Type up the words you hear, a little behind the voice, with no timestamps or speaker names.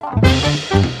Hello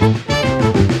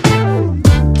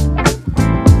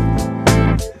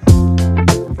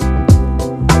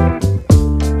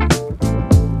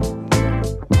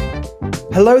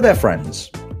there,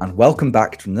 friends, and welcome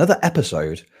back to another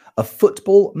episode of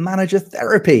Football Manager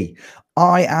Therapy.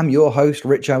 I am your host,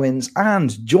 Rich Owens,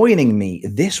 and joining me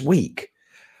this week,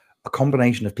 a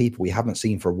combination of people we haven't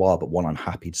seen for a while, but one I'm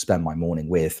happy to spend my morning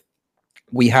with.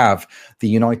 We have the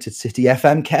United City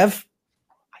FM Kev.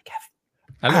 Hi, Kev.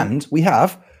 Hello. And we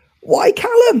have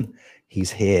Callum. He's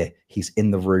here. He's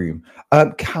in the room.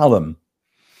 Callum,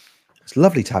 it's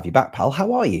lovely to have you back, pal.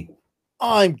 How are you?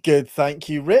 I'm good, thank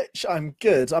you, Rich. I'm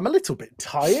good. I'm a little bit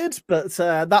tired, but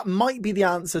that might be the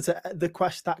answer to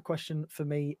that question for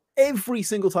me every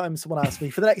single time someone asks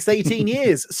me for the next 18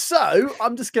 years. So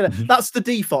I'm just gonna. That's the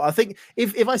default. I think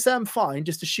if I say I'm fine,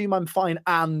 just assume I'm fine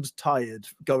and tired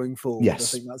going forward.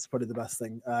 Yes. I think that's probably the best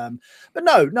thing. But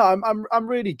no, I'm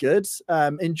really good.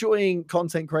 Enjoying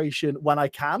content creation when I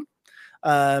can.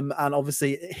 And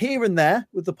obviously here and there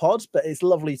with the pod, but it's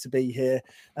lovely to be here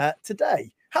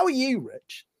today. How are you,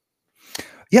 Rich?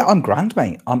 Yeah, I'm grand,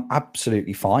 mate. I'm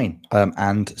absolutely fine.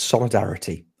 And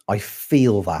solidarity. I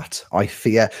feel that.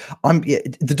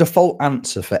 The default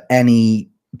answer for any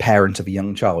parent of a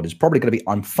young child is probably going to be,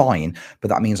 I'm fine, but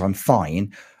that means I'm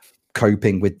fine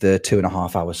coping with the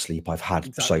 2.5 hours sleep I've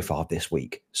had so far this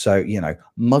week. So,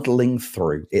 muddling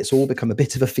through. It's all become a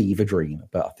bit of a fever dream,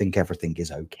 but I think everything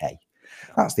is okay.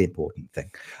 That's the important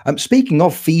thing. Speaking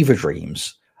of fever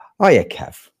dreams, hiya,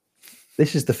 Kev.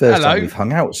 This is the first time we've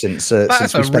hung out since we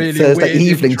spent really Thursday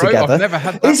evening together. I've never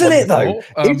had that Isn't it, though?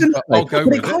 Isn't it? But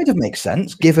it kind of makes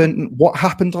sense, given what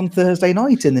happened on Thursday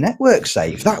night in the network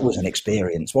save. That was an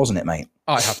experience, wasn't it, mate?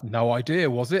 I have no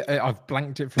idea, was it? I've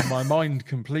blanked it from my mind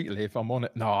completely, if I'm on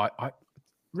it. No,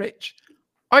 Rich,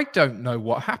 I don't know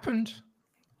what happened.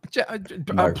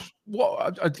 No.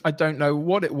 I don't know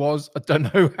what it was. I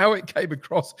don't know how it came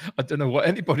across. I don't know what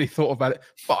anybody thought about it,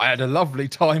 but I had a lovely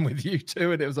time with you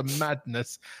two, and it was a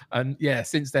madness. And yeah,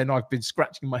 since then I've been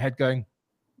scratching my head going,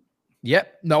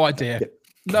 yep, no idea. Yep.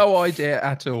 No idea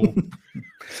at all.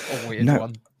 A weird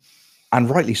one. And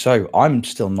rightly so. I'm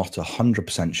still not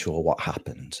 100% sure what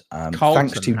happened.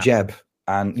 Thanks to Jeb.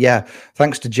 And yeah,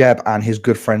 thanks to Jeb and his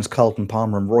good friends Carlton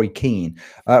Palmer and Roy Keane.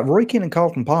 Roy Keane and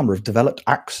Carlton Palmer have developed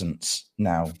accents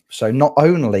now. So not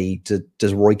only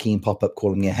does Roy Keane pop up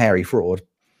calling me a hairy fraud,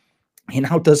 he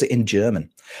now does it in German.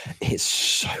 It's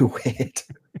so weird.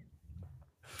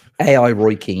 AI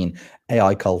Roy Keane,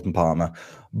 AI Carlton Palmer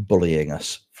bullying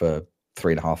us for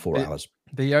 3.5, 4 hours.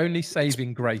 The only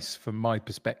saving grace from my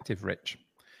perspective, Rich,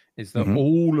 is that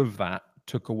all of that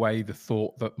took away the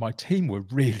thought that my team were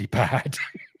really bad.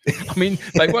 I mean,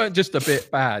 they weren't just a bit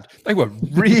bad. They were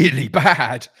really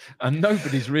bad. And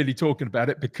nobody's really talking about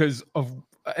it because of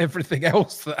everything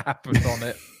else that happened on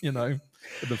it,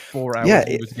 for the 4 hours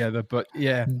we were together. But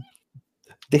yeah.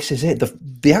 This is it.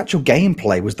 The actual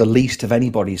gameplay was the least of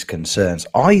anybody's concerns.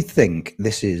 I think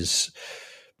this is...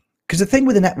 Because the thing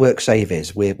with the network save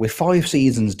is we're 5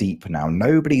 seasons deep now.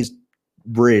 Nobody's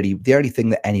really, the only thing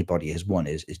that anybody has won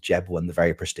is Jeb won the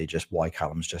very prestigious Why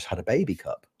Callum's Just Had a Baby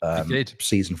Cup,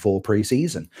 season 4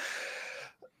 pre-season.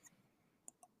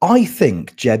 I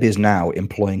think Jeb is now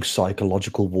employing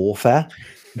psychological warfare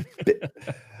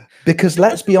because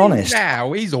let's be honest.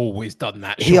 Now he's always done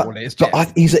that. He's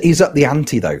up the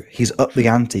ante though. He's up the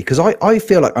ante because I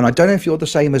feel like, and I don't know if you're the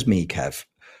same as me, Kev.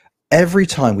 Every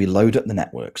time we load up the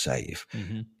network save,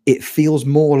 it feels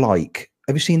more like.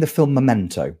 Have you seen the film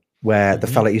Memento? Where the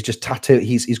fella is just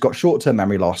he's got short-term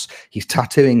memory loss. He's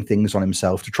tattooing things on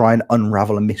himself to try and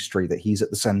unravel a mystery that he's at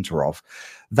the center of.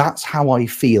 That's how I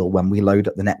feel when we load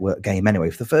up the network game anyway.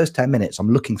 For the first 10 minutes,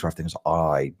 I'm looking through things.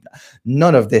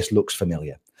 None of this looks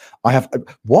familiar. I have,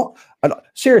 what?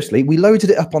 Seriously, we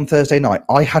loaded it up on Thursday night.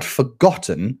 I had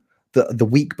forgotten that the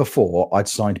week before I'd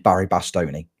signed Barry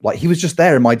Bastoni. Like, he was just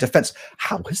there in my defense.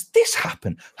 How has this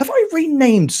happened? Have I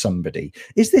renamed somebody?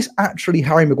 Is this actually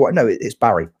Harry Maguire? No, it's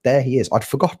Barry. There he is. I'd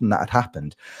forgotten that had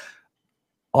happened.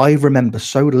 I remember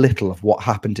so little of what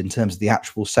happened in terms of the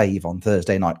actual save on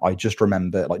Thursday night. I just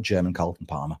remember like German Carlton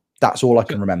Palmer. That's all I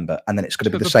can remember. And then it's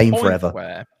going to be the same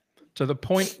forever. To the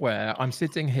point where I'm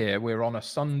sitting here, we're on a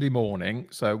Sunday morning,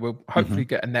 so we'll hopefully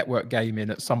get a network game in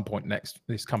at some point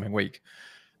this coming week.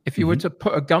 If you were to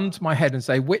put a gun to my head and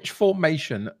say, which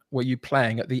formation were you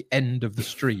playing at the end of the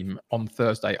stream on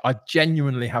Thursday? I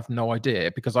genuinely have no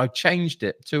idea because I changed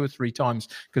it 2 or 3 times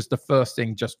because the first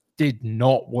thing just did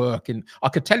not work. And I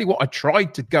could tell you what I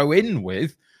tried to go in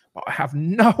with, but I have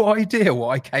no idea what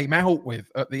I came out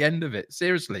with at the end of it.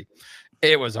 Seriously,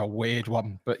 it was a weird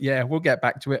one. But yeah, we'll get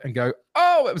back to it and go,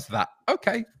 oh, it was that.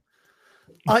 Okay.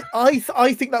 I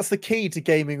think that's the key to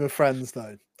gaming with friends,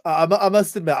 though. I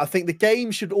must admit, I think the game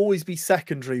should always be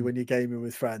secondary when you're gaming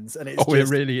with friends, and it's it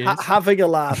really is. Having a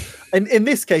laugh. And in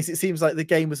this case, it seems like the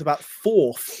game was about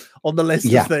fourth on the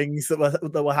list of things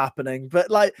that were happening. But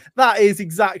like that is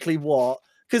exactly what.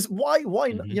 Because why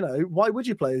you know, why would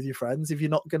you play with your friends if you're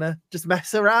not gonna just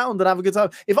mess around and have a good time?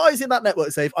 If I was in that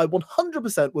network save, I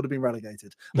 100% would have been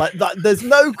relegated. Like that, there's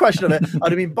no question of it. I'd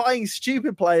have been buying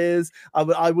stupid players.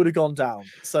 I would have gone down.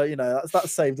 So you know, that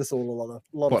saved us all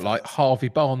a lot of like Harvey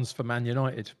Barnes for Man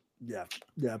United.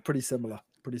 Yeah, pretty similar.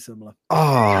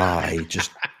 I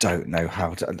just don't know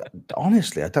how to.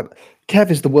 Honestly, I don't. Kev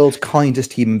is the world's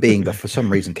kindest human being, but for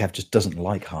some reason, Kev just doesn't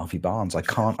like Harvey Barnes. I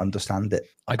can't understand it.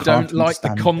 I don't like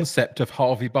the concept of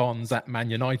Harvey Barnes at Man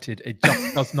United. It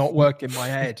just does not work in my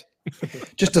head.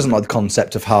 Just doesn't like the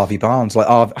concept of Harvey Barnes. Like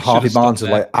Harvey Barnes is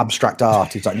like abstract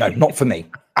art. He's like, no, not for me.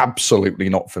 Absolutely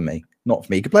not for me. Not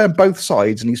for me. He can play on both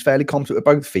sides, and he's fairly competent with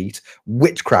both feet.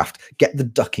 Witchcraft. Get the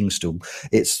ducking stool.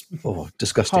 It's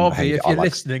disgusting. Harvey, behavior. if you're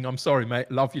listening, I'm sorry,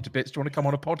 mate. Love you to bits. Do you want to come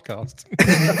on a podcast?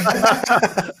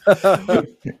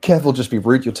 Kev will just be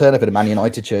rude. You'll turn up in a Man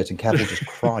United shirt, and Kev will just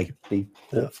cry. Be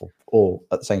awful. Or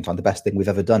at the same time, the best thing we've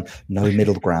ever done. No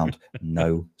middle ground.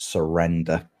 No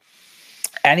surrender.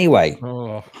 Anyway,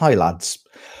 hi lads.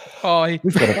 Hi.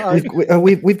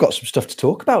 We've got some stuff to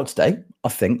talk about today, I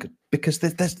think, because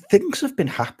there's things have been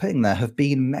happening. There have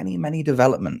been many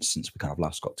developments since we kind of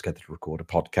last got together to record a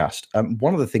podcast.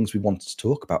 One of the things we wanted to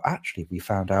talk about, actually, we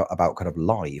found out about kind of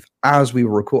live as we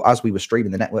were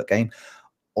streaming the network game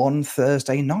on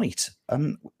Thursday night.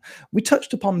 We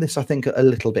touched upon this, I think, a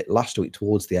little bit last week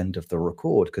towards the end of the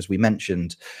record, because we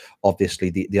mentioned, obviously,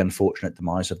 the unfortunate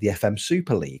demise of the FM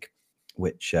Super League,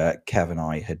 which Kev and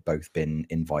I had both been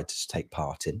invited to take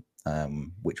part in,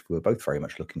 which we were both very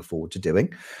much looking forward to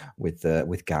doing with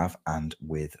Gav and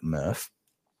with Murph.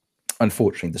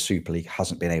 Unfortunately, the Super League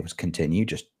hasn't been able to continue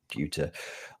just due to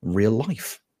real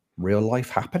life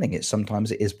happening.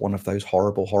 Sometimes it is one of those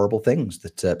horrible things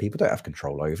that people don't have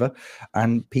control over,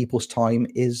 and people's time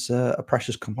is a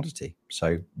precious commodity.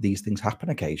 So these things happen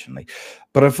occasionally.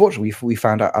 But unfortunately, we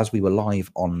found out as we were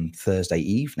live on Thursday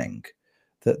evening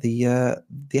that the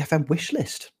FM wish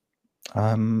list,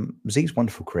 Z's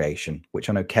wonderful creation, which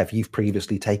I know, Kev, you've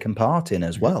previously taken part in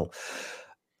as well,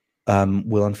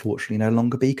 will unfortunately no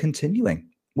longer be continuing,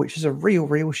 which is a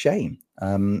real shame.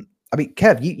 I mean,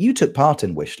 Kev, you took part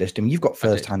in Wishlist. I mean, you've got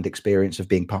first-hand experience of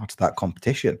being part of that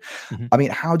competition. I mean,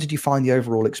 how did you find the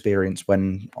overall experience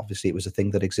when obviously it was a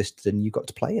thing that existed and you got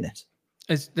to play in it?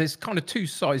 There's kind of two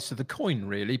sides to the coin,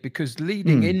 really, because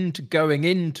leading into going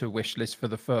into Wishlist for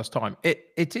the first time,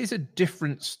 it is a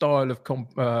different style of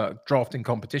drafting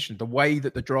competition. The way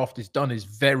that the draft is done is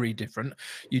very different.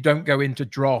 You don't go into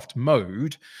draft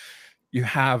mode. You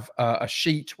have a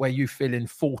sheet where you fill in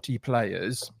 40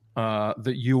 players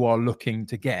that you are looking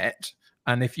to get.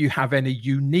 And if you have any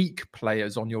unique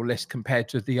players on your list compared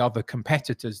to the other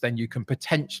competitors, then you can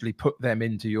potentially put them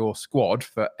into your squad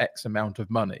for X amount of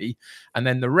money. And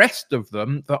then the rest of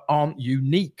them that aren't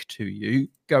unique to you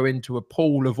go into a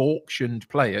pool of auctioned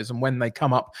players. And when they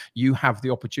come up, you have the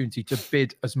opportunity to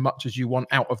bid as much as you want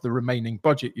out of the remaining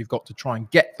budget you've got to try and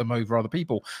get them over other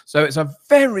people. So it's a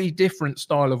very different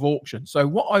style of auction. So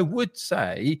what I would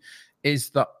say is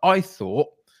that I thought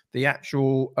the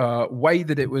actual way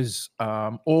that it was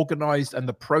organized and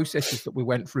the processes that we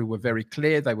went through were very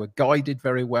clear. They were guided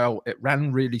very well. It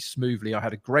ran really smoothly. I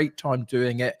had a great time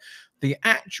doing it. The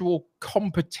actual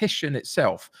competition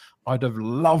itself, I'd have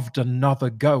loved another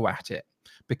go at it,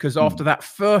 because after that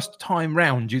first time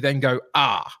round, you then go,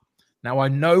 now I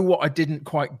know what I didn't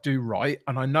quite do right,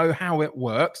 and I know how it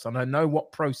works, and I know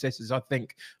what processes I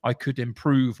think I could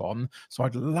improve on. So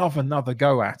I'd love another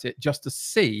go at it just to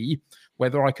see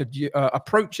whether I could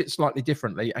approach it slightly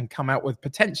differently and come out with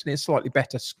potentially a slightly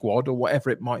better squad or whatever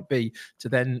it might be to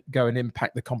then go and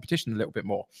impact the competition a little bit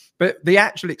more. But the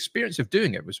actual experience of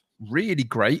doing it was really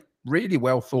great, really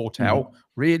well thought out,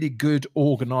 really good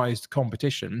organized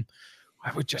competition.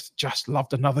 I would just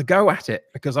loved another go at it,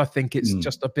 because I think it's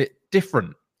just a bit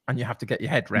different and you have to get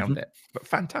your head around it. But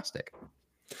fantastic.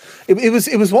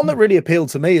 It was one that really appealed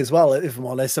to me as well, if I'm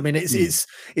honest. I mean,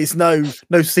 it's no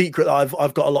secret that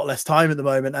I've got a lot less time at the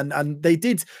moment, and they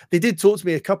did talk to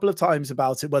me a couple of times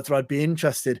about it, whether I'd be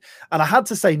interested, and I had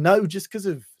to say no just because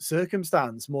of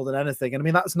circumstance more than anything. And I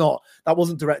mean, that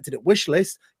wasn't directed at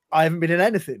Wishlist. I haven't been in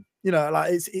anything, you know,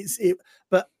 like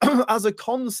but as a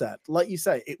concept, like you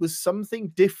say, it was something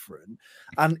different,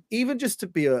 and even just to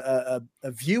be a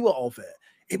viewer of it,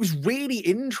 it was really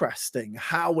interesting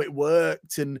how it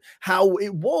worked and how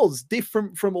it was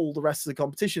different from all the rest of the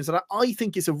competitions. And I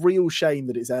think it's a real shame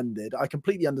that it's ended. I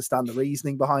completely understand the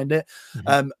reasoning behind it.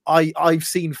 I've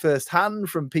seen firsthand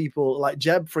from people like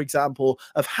Jeb, for example,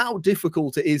 of how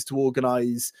difficult it is to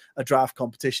organize a draft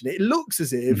competition. It looks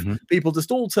as if people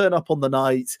just all turn up on the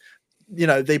night, you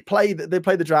know, they play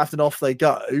the draft and off they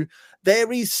go.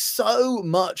 There is so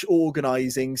much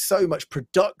organizing, so much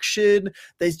production.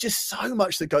 There's just so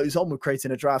much that goes on with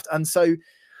creating a draft. And so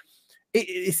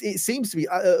it seems to be,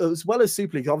 as well as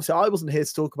Super League, obviously I wasn't here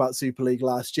to talk about Super League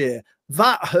last year.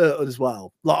 That hurt as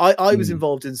well. Like I was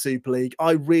involved in Super League.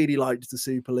 I really liked the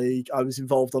Super League. I was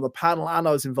involved on the panel and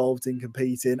I was involved in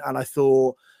competing. And I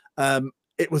thought,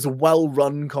 it was a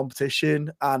well-run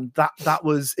competition, and it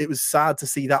was sad to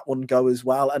see that one go as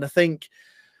well. And I think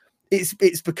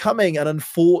it's becoming an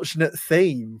unfortunate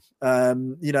theme,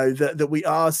 you know, that we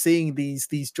are seeing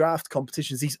these draft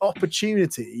competitions, these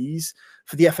opportunities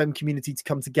for the FM community to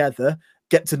come together,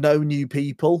 get to know new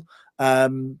people,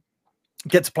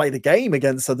 get to play the game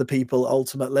against other people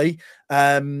ultimately.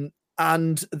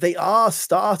 And they are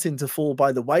starting to fall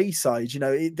by the wayside. You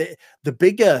know, the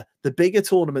bigger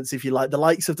tournaments, if you like, the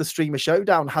likes of the Streamer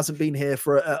Showdown hasn't been here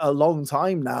for a long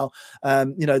time now.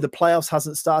 You know, the playoffs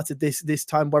hasn't started this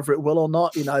time, whether it will or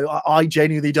not. You know, I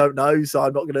genuinely don't know, so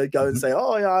I'm not going to go and say,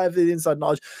 oh yeah, I have the inside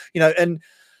knowledge. You know, and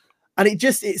it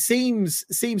seems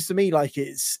to me like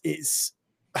it's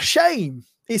a shame.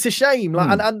 It's a shame.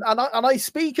 Like, and I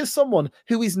speak as someone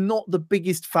who is not the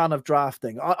biggest fan of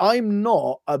drafting. I'm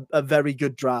not a very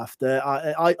good drafter.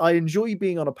 I enjoy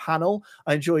being on a panel.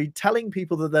 I enjoy telling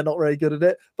people that they're not very good at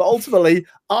it. But ultimately,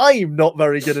 I'm not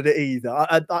very good at it either.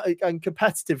 And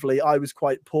competitively, I was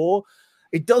quite poor.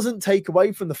 It doesn't take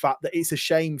away from the fact that it's a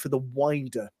shame for the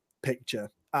wider picture.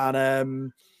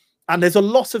 And there's a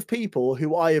lot of people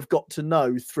who I have got to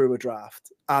know through a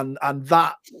draft. And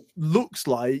that looks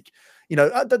like, you know,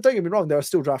 don't get me wrong, there are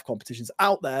still draft competitions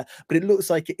out there, but it looks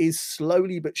like it is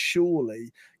slowly but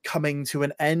surely coming to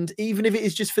an end, even if it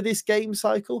is just for this game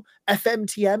cycle.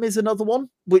 FMTM is another one,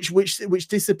 which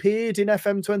disappeared in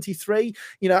FM23,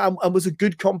 you know, and was a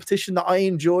good competition that I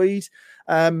enjoyed.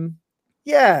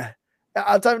 Yeah,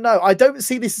 I don't know. I don't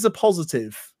see this as a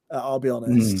positive, I'll be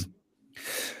honest.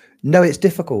 No, it's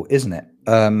difficult, isn't it?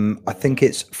 I think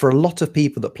it's, for a lot of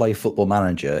people that play Football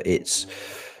Manager, it's,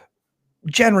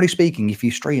 generally speaking, if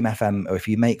you stream FM or if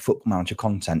you make Football Manager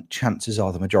content, chances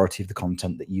are the majority of the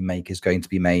content that you make is going to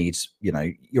be made, you know,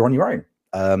 you're on your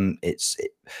own.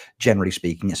 Generally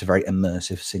speaking, it's a very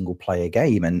immersive single player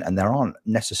game, and there aren't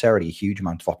necessarily a huge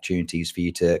amount of opportunities for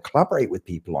you to collaborate with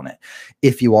people on it.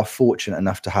 If you are fortunate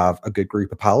enough to have a good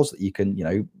group of pals that you can, you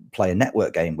know, play a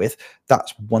network game with,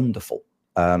 that's wonderful.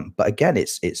 But again,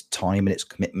 it's time and it's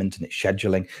commitment and it's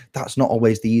scheduling. That's not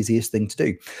always the easiest thing to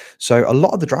do. So a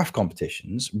lot of the draft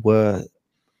competitions were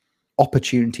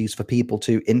opportunities for people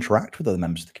to interact with other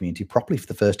members of the community properly for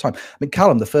the first time. I mean,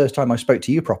 Callum, the first time I spoke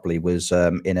to you properly was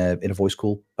in a voice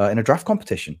call in a draft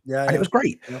competition, and it was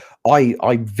great.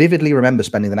 I vividly remember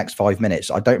spending the next 5 minutes.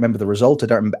 I don't remember the result. I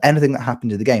don't remember anything that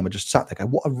happened in the game. I just sat there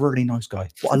going, what a really nice guy.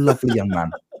 What a lovely young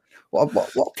man. What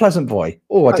a pleasant boy.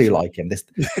 Oh, I do like him. This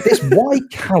why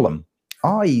Callum.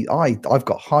 I've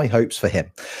got high hopes for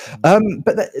him.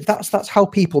 But that's how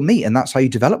people meet, and that's how you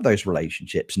develop those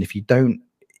relationships. And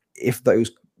if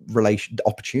those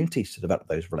opportunities to develop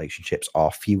those relationships are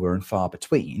fewer and far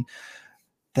between,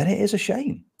 then it is a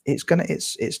shame. It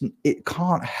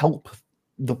can't help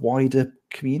the wider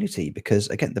community, because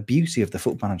again, the beauty of the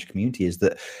Football Manager community is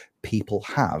that people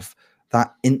have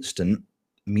that instant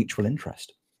mutual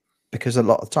interest. Because a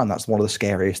lot of the time, that's one of the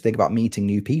scariest things about meeting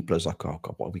new people is like, oh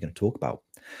God, what are we going to talk about?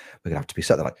 We're going to have to be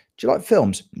sat there like, do you like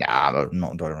films? Nah, I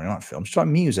don't really like films. Do you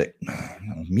like music?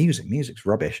 Music's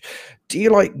rubbish. Do you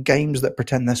like games that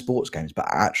pretend they're sports games, but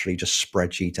are actually just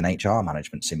spreadsheet and HR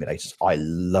management simulators? I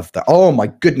love that. Oh my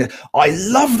goodness. I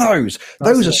love those.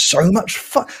 Those are so much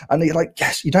fun. And you're like,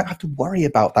 yes, you don't have to worry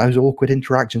about those awkward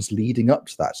interactions leading up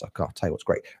to that. So I'll tell you what's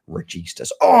great.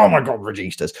 Registers. Oh my God,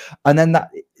 registers. And then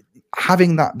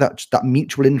having that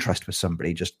mutual interest with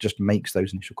somebody just makes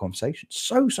those initial conversations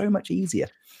so much easier.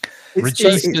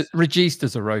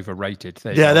 Registers are overrated.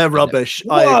 They're rubbish.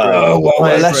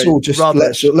 Let's all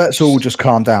just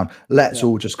calm down. Let's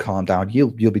all just calm down.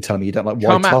 You'll be telling me you don't like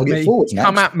wide target forwards next.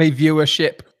 Come at me,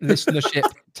 viewership, listenership.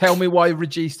 Tell me why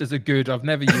registers are good. I've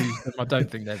never used them. I don't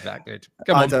think they're that good.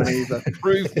 Come on, I don't either.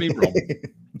 Prove me wrong.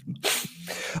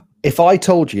 If I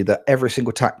told you that every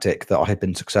single tactic that I had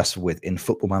been successful with in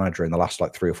Football Manager in the last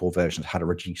like 3 or 4 versions had a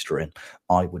register in,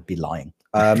 I would be lying.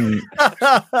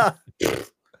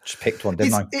 Just picked one,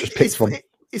 didn't I? Just picked one.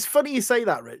 it's funny you say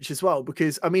that, Rich, as well,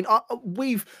 because I mean,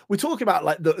 we're talking about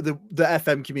like the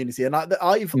FM community, and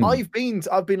I've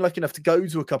been lucky enough to go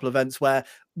to a couple of events where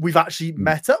we've actually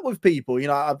met up with people. You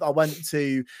know, I went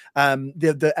to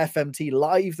the FMT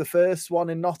Live, the first one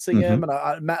in Nottingham, and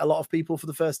I met a lot of people for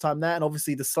the first time there, and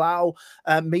obviously the Slough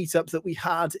meetup that we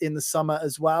had in the summer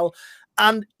as well.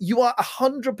 And you are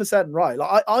 100% right.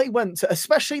 Like I went to,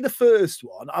 especially the first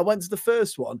one. I went to the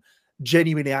first one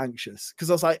genuinely anxious because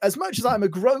I was like, as much as I'm a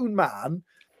grown man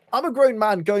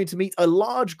going to meet a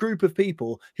large group of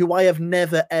people who I have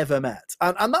never ever met,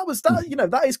 and that was that. You know,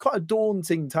 that is quite a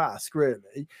daunting task,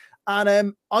 really.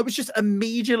 And I was just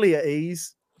immediately at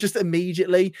ease,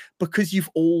 because you've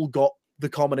all got the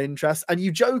common interest. And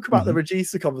you joke about the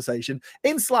Regista conversation.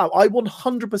 In Slough, I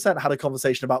 100% had a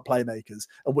conversation about playmakers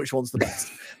and which one's the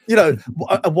best, you know,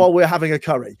 while we're having a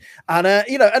curry. And,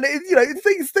 you know,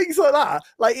 things like that.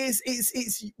 Like it's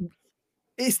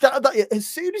that as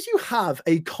soon as you have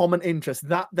a common interest,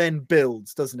 that then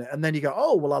builds, doesn't it? And then you go,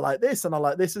 oh, well, I like this and I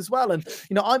like this as well. And,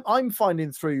 you know, I'm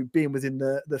finding through being within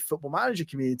the Football Manager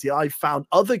community, I found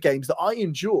other games that I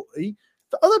enjoy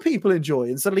that other people enjoy,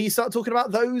 and suddenly you start talking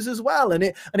about those as well, and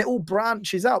it all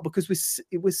branches out because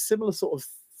we're similar sort of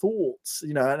thoughts,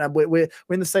 you know, and we're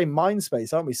in the same mind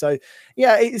space, aren't we? So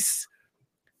yeah, it's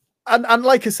and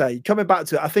like I say, coming back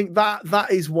to it, I think that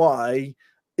is why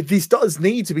this does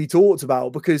need to be talked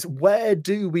about, because where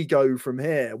do we go from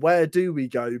here? Where do we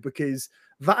go? Because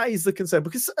that is the concern,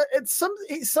 because it's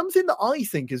something that I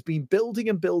think has been building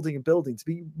and building and building to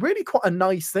be really quite a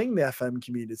nice thing, the FM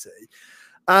community.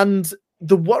 And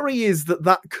the worry is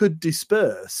that could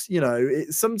disperse. You know,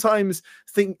 sometimes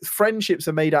think friendships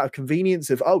are made out of convenience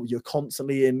of, oh, you're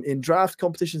constantly in draft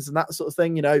competitions and that sort of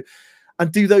thing, you know,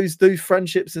 and do those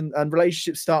friendships and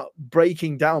relationships start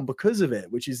breaking down because of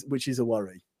it, which is a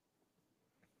worry.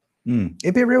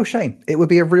 It'd be a real shame. It would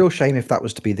be a real shame if that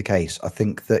was to be the case. I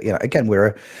think that, you know, again,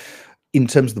 in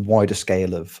terms of the wider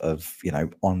scale of you know,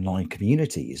 online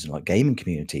communities and like gaming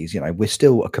communities, you know, we're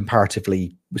still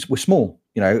we're small.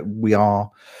 You know, we are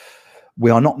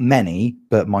not many,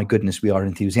 but my goodness, we are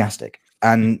enthusiastic.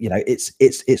 And you know,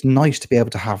 it's nice to be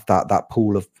able to have that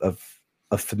pool of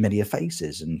familiar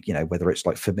faces, and you know, whether it's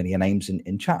like familiar names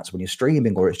in chats when you're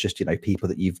streaming, or it's just, you know, people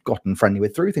that you've gotten friendly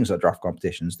with through things like draft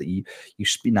competitions that you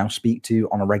now speak to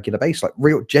on a regular basis.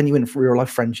 Like genuine real life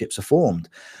friendships are formed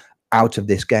out of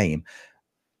this game.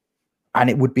 And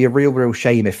it would be a real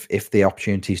shame if the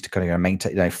opportunities to kind of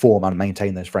maintain, you know, form and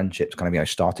maintain those friendships kind of, you know,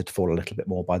 started to fall a little bit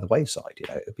more by the wayside. You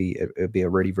know, it'd be a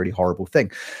really horrible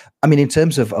thing. I mean, in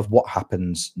terms of what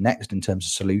happens next, in terms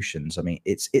of solutions, I mean,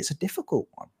 it's a difficult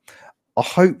one. I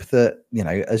hope that, you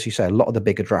know, as you say, a lot of the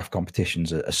bigger draft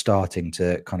competitions are starting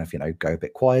to kind of, you know, go a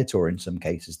bit quiet, or in some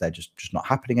cases they're just not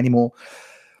happening anymore.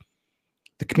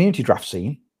 The community draft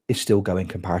scene is still going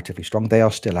comparatively strong. They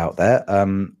are still out there.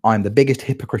 I'm the biggest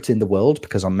hypocrite in the world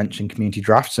because I'm mentioning community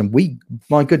drafts, and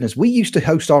my goodness, we used to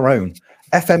host our own.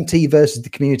 FMT versus the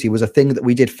community was a thing that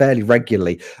we did fairly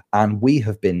regularly, and we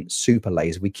have been super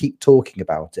lazy. We keep talking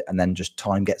about it, and then just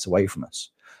time gets away from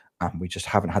us, and we just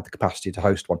haven't had the capacity to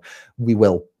host one. We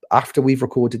will, after we've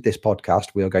recorded this podcast,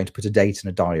 we are going to put a date in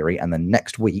a diary, and then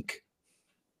next week,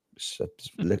 so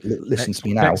listen to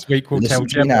me now. Next week we'll tell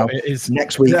Jeb what it is.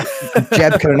 Next week,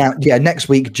 Jeb can announce. Yeah, next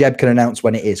week Jeb can announce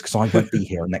when it is, because I won't be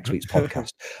here on next week's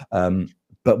podcast.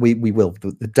 But we will.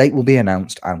 The date will be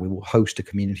announced, and we will host a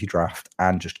community draft,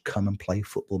 and just come and play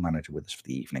Football Manager with us for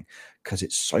the evening, because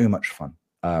it's so much fun.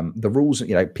 The rules,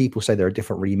 you know, people say there are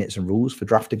different remits and rules for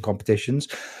drafting competitions.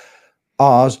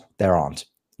 Ours, there aren't.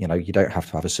 You know, you don't have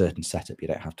to have a certain setup. You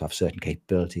don't have to have certain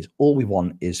capabilities. All we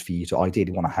want is for you to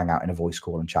ideally want to hang out in a voice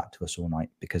call and chat to us all night,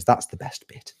 because that's the best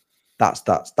bit.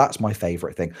 That's my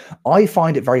favorite thing. I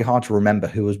find it very hard to remember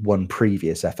who has won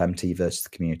previous FMT versus the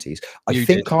communities. I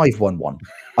think I've won one.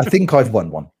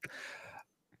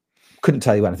 Couldn't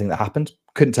tell you anything that happened.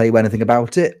 Couldn't tell you anything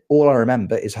about it. All I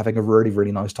remember is having a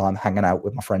really nice time hanging out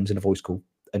with my friends in a voice call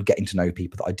and getting to know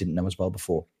people that I didn't know as well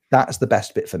before. That's the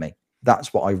best bit for me.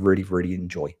 That's what I really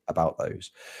enjoy about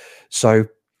those. So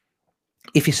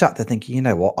if you sat there thinking, you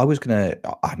know what, I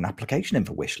had an application in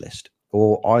for Wishlist,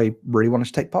 or I really wanted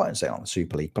to take part in, say, on the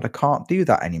Super League, but I can't do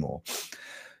that anymore,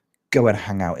 go and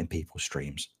hang out in people's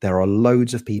streams. There are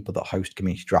loads of people that host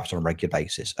community drafts on a regular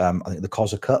basis. I think the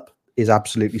COSA Cup is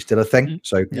absolutely still a thing.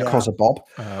 So COSA Bob.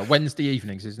 Wednesday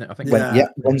evenings, isn't it? I think.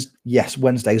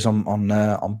 Wednesdays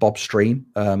on Bob's stream.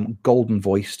 Golden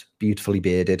voiced, beautifully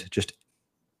bearded, just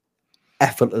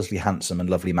effortlessly handsome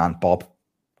and lovely man, Bob.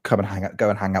 Go and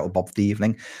hang out with Bob for the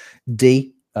evening.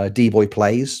 D Boy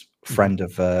Plays, friend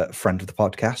of the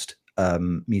podcast,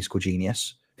 musical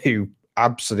genius, who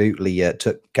absolutely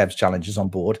took Kev's challenges on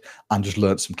board and just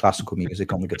learnt some classical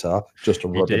music on the guitar just to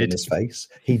rub it in his face.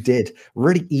 He did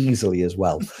really easily as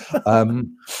well.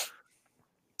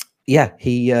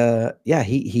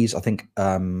 He's I think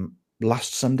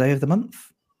last Sunday of the month.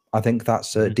 I think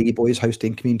that's D-Boys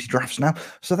hosting community drafts now.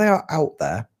 So they are out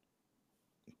there.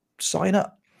 Sign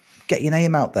up, get your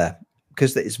name out there,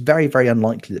 because it's very, very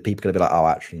unlikely that people are going to be like, oh,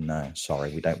 actually, no,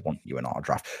 sorry, we don't want you in our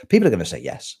draft. People are going to say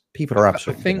yes. People are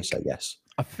absolutely going to say yes.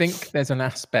 I think there's an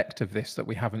aspect of this that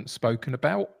we haven't spoken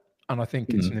about. And I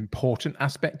think it's an important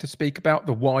aspect to speak about,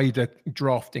 the wider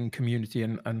drafting community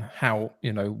and how,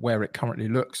 where it currently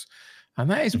looks. And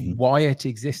that is why it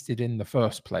existed in the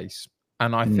first place.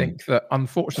 And I think that,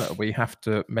 unfortunately, we have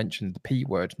to mention the P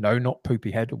word. No, not poopy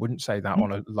head. I wouldn't say that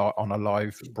on a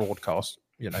live broadcast,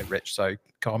 Rich. So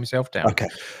calm yourself down. Okay.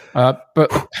 But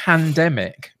the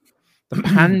pandemic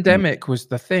was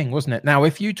the thing, wasn't it? Now,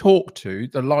 if you talk to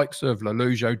the likes of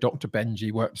Lelujo, Dr.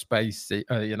 Benji,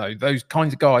 Workspace, those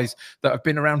kinds of guys that have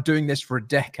been around doing this for a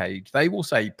decade, they will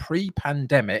say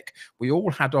pre-pandemic, we all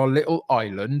had our little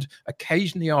island.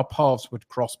 Occasionally our paths would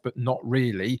cross, but not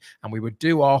really. And we would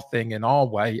do our thing in our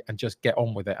way and just get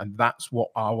on with it. And that's what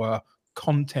our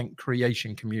content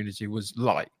creation community was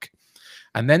like.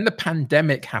 And then the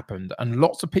pandemic happened and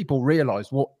lots of people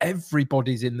realized, well,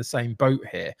 everybody's in the same boat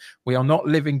here. We are not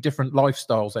living different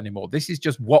lifestyles anymore. This is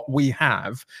just what we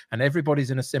have and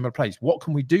everybody's in a similar place. What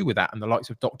can we do with that? And the likes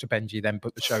of Dr. Benji then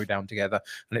put the showdown together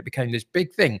and it became this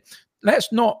big thing.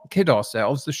 Let's not kid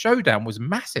ourselves. The showdown was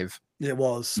massive. It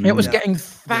was. It was getting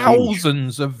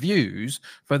thousands of views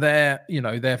for their,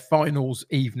 their finals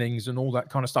evenings and all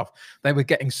that kind of stuff. They were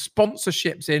getting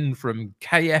sponsorships in from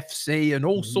KFC and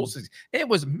all sorts of things. It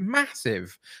was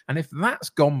massive. And if that's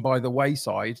gone by the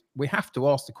wayside, we have to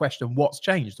ask the question, what's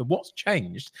changed? And what's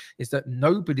changed is that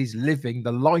nobody's living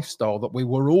the lifestyle that we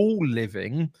were all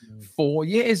living 4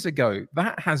 years ago.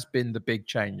 That has been the big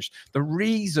change. The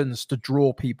reasons to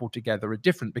draw people together are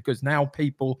different because now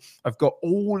people have got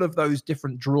all of those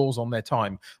different draws on their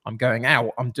time. I'm going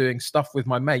out, I'm doing stuff with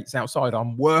my mates outside,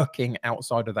 I'm working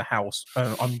outside of the house,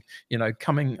 I'm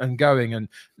coming and going, and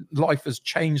life has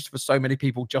changed for so many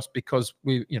people just because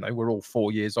we're all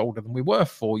 4 years older than we were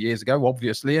 4 years ago,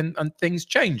 obviously, and things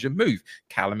change and move.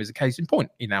 Callum is a case in point.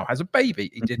 He now has a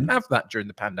baby. He didn't have that during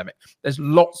the pandemic. There's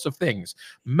lots of things.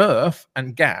 Murph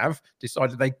and Gav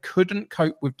decided they couldn't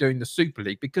cope with doing the Super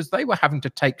League because they were having to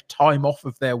take time off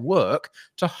of their work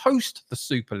to host the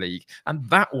Super League. And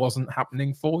that wasn't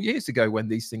happening 4 years ago when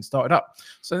these things started up.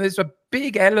 So there's a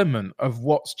big element of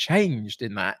what's changed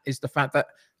in that is the fact that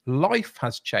life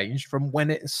has changed from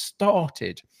when it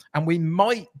started. And we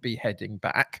might be heading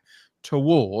back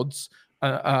towards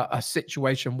a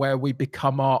situation where we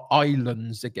become our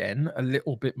islands again a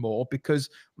little bit more,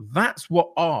 because that's what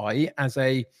I, as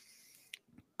a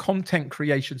content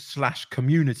creation /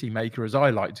 community maker, as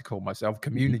I like to call myself,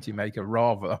 community maker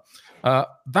rather,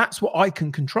 that's what I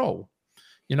can control,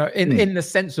 in the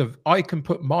sense of I can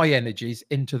put my energies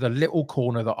into the little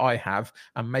corner that I have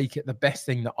and make it the best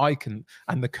thing that I can.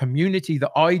 And the community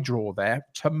that I draw there,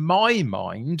 to my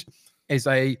mind, is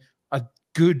a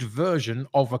good version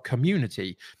of a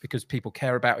community, because people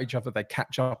care about each other. They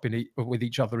catch up with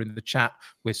each other in the chat.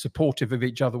 We're supportive of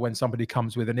each other when somebody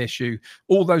comes with an issue,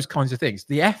 all those kinds of things.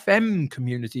 The FM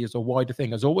community is a wider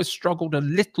thing. Has always struggled a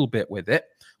little bit with it.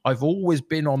 I've always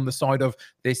been on the side of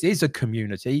this is a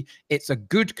community. It's a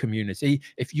good community.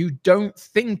 If you don't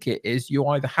think it is, you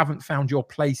either haven't found your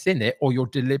place in it or you're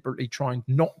deliberately trying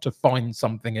not to find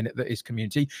something in it that is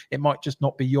community. It might just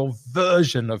not be your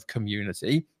version of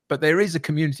community. But there is a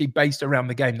community based around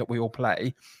the game that we all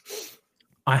play.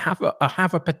 I have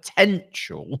a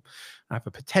potential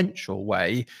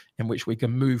way in which we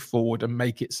can move forward and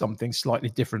make it something slightly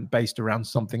different based around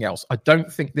something else. I don't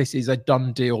think this is a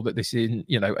done deal that this in,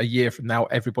 a year from now,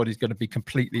 everybody's going to be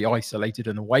completely isolated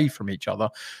and away from each other,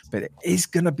 but it is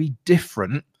going to be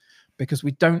different because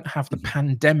we don't have the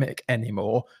pandemic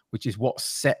anymore, which is what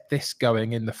set this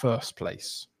going in the first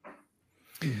place.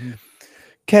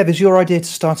 Kev, is your idea to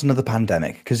start another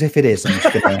pandemic? Because if it is, I'm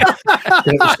just going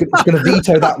to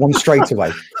veto that one straight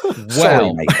away.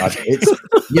 Sorry, mate.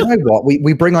 You know what?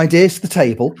 We bring ideas to the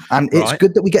table, and it's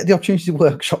good that we get the opportunity to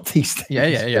workshop these things.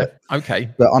 Yeah.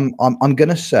 Okay. But I'm going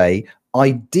to say,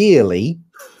 ideally,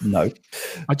 no.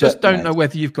 I just don't know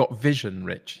whether you've got vision,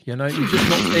 Rich. You're just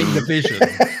not seeing the vision.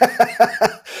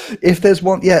 If there's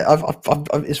one,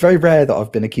 it's very rare that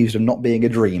I've been accused of not being a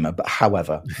dreamer. But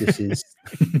however, this is,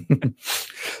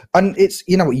 and it's,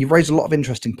 you raise a lot of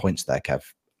interesting points there, Kev.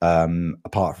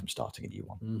 apart from starting a new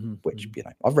one, which, you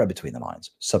know, I've read between the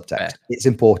lines. Subtext, it's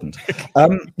important.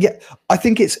 Yeah, I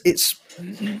think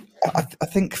I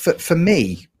think for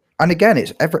me, and again,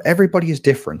 it's everybody is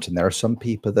different, and there are some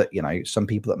people that, you know, some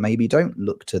people that maybe don't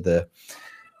look to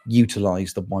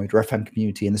utilize the wider FM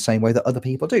community in the same way that other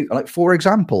people do. Like, for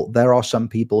example, there are some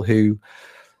people who,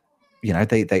 you know,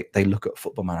 they look at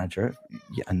Football Manager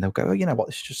and they'll go, oh, you know what,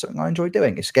 this is just something I enjoy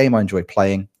doing. It's a game I enjoy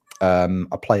playing.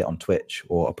 I play it on Twitch,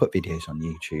 or I put videos on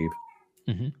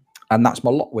YouTube, and that's my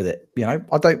lot with it. You know,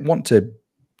 I don't want to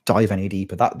dive any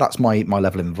deeper. That's my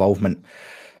level of involvement.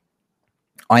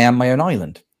 I am my own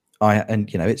island.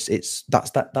 And you know,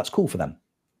 that's cool for them.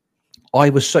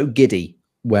 I was so giddy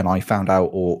when I found out,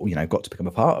 or, you know, got to become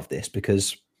a part of this,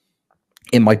 because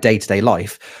in my day-to-day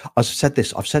life, I've said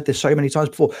this so many times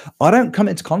before, I don't come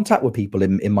into contact with people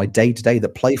in my day-to-day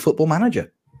that play Football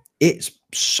Manager. It's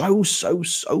so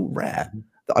rare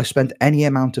that I spend any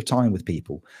amount of time with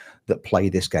people that play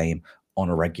this game on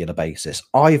a regular basis.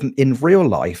 In real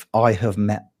life, I have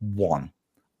met one,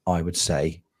 I would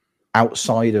say,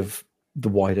 outside of the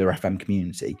wider FM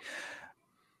community,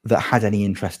 that had any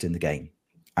interest in the game.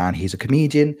 And he's a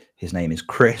comedian. His name is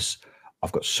Chris.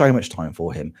 I've got so much time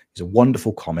for him. He's a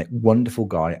wonderful comic, wonderful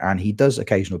guy, and he does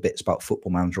occasional bits about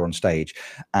Football Manager on stage.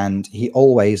 And he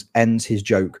always ends his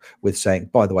joke with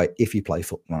saying, by the way, if you play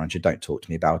Football Manager, don't talk to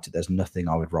me about it. There's nothing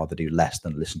I would rather do less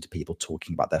than listen to people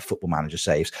talking about their Football Manager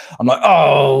saves. I'm like,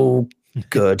 oh,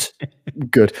 good.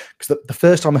 Because the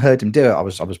first time I heard him do it, I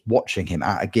was watching him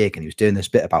at a gig, and he was doing this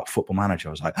bit about Football Manager.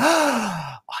 I was like,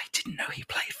 I didn't know he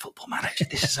played Football Manager.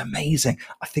 This is amazing.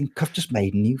 I think I've just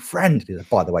made a new friend. He's like,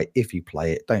 by the way, if you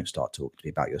play it, don't start talking to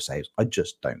me about your saves. I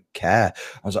just don't care.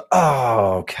 I was like,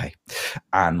 oh, okay.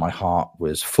 And my heart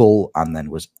was full and then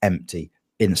was empty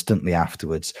instantly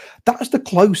afterwards. That's the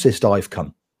closest I've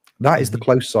come. That is the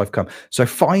closest I've come. So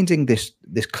finding this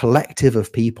collective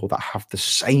of people that have the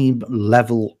same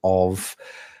level of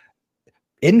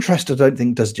interest, I don't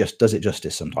think does it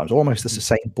justice sometimes. Almost it's the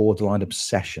same borderline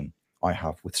obsession I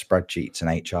have with spreadsheets and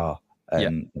HR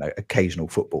and you know, occasional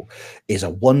football is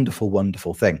a wonderful,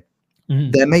 wonderful thing.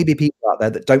 There may be people out there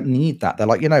that don't need that. They're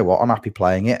like, you know what, I'm happy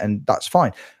playing it, and that's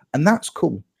fine, and that's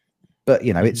cool. But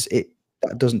you know,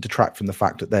 that doesn't detract from the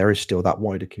fact that there is still that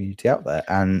wider community out there.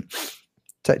 And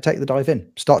take the dive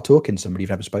in, start talking to somebody you've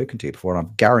never spoken to before, and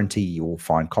I guarantee you will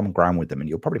find common ground with them, and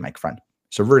you'll probably make a friend.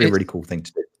 It's a really cool thing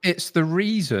to do. It's the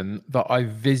reason that I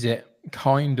visit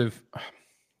kind of,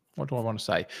 what do I want to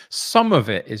say? Some of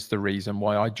it is the reason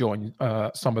why I join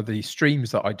some of the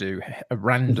streams that I do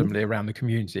randomly around the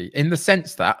community, in the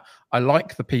sense that I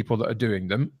like the people that are doing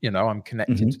them. You know, I'm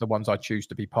connected to the ones I choose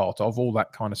to be part of, all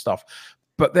that kind of stuff.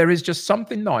 But there is just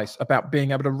something nice about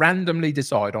being able to randomly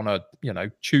decide on a, you know,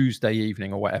 Tuesday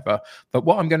evening or whatever, that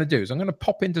what I'm going to do is I'm going to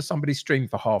pop into somebody's stream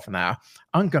for half an hour.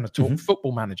 I'm going to talk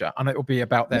Football Manager, and it'll be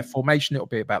about their formation. It'll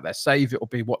be about their save. It'll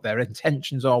be what their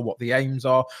intentions are, what the aims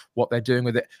are, what they're doing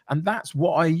with it. And that's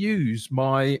what I use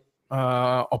my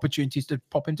opportunities to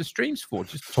pop into streams for.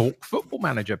 Just talk Football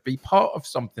Manager, be part of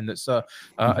something that's a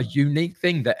unique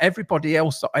thing that everybody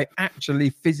else that I actually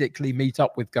physically meet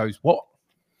up with goes, what?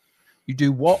 You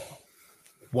do what?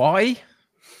 Why?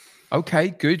 Okay,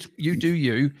 good. You do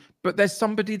you. But there's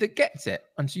somebody that gets it.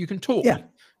 And so you can talk,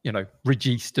 you know,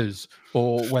 registers,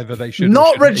 or whether they should.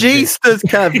 Not registers,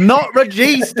 Kev. Not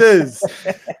registers.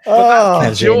 But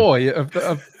that's the joy of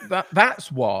that.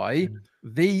 That's why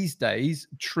these days,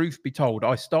 truth be told,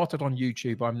 I started on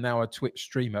YouTube. I'm now a Twitch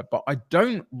streamer, but I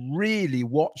don't really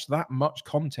watch that much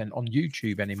content on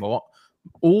YouTube anymore.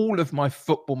 All of my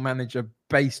Football Manager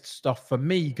based stuff for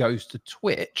me goes to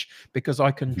Twitch, because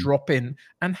I can drop in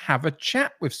and have a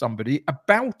chat with somebody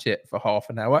about it for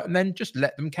half an hour, and then just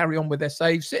let them carry on with their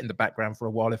save, sit in the background for a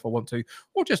while if I want to,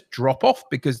 or just drop off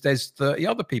because there's 30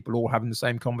 other people all having the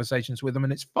same conversations with them,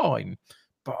 and it's fine.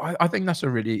 But I think that's a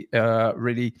really,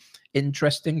 really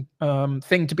interesting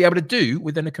thing to be able to do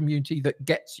within a community that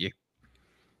gets you.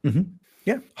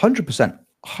 Yeah, 100%.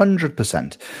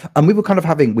 100%. And we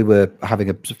were having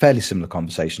a fairly similar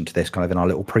conversation to this kind of in our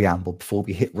little preamble before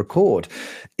we hit record.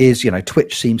 Is, you know,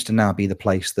 Twitch seems to now be the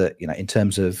place that, you know, in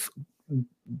terms of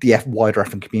the wider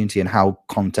FM community and how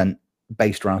content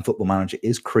based around Football Manager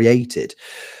is created,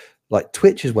 like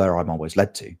Twitch is where I'm always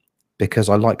led to, because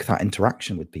I like that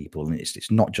interaction with people, and it's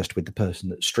not just with the person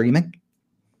that's streaming,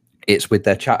 it's with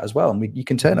their chat as well. And you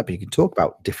can turn up, you can talk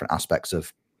about different aspects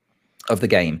of the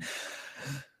game.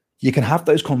 You can have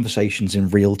those conversations in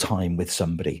real time with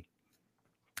somebody.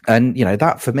 And, you know,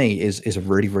 that for me is a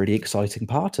really, really exciting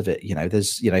part of it. You know,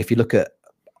 there's, you know, if you look at,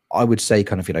 I would say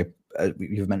kind of, you know,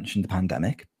 you've mentioned the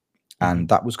pandemic. And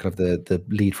that was kind of the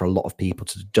lead for a lot of people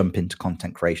to jump into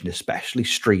content creation, especially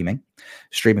streaming.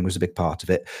 Streaming was a big part of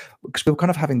it, because we were kind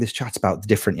of having this chat about the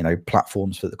different,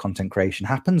 platforms that the content creation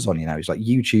happens on. It's like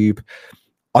YouTube.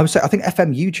 I would say, I think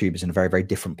FM YouTube is in a very, very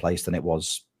different place than it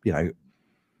was,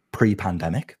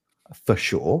 pre-pandemic, for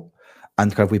sure.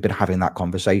 And kind of we've been having that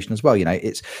conversation as well.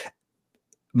 It's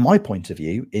my point of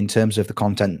view in terms of the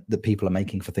content that people are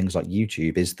making for things like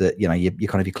YouTube is that, you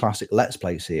kind of your classic Let's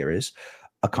Play series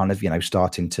are kind of,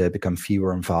 starting to become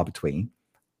fewer and far between.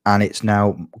 And it's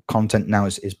now content now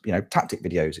is tactic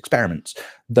videos, experiments.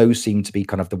 Those seem to be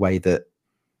kind of the way that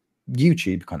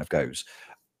YouTube kind of goes.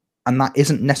 And that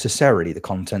isn't necessarily the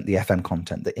content, the FM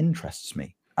content that interests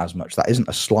me as much. That isn't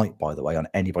a slight, by the way, on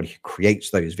anybody who creates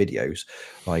those videos.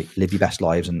 Like, live your best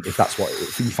lives, and if that's what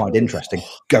you find interesting,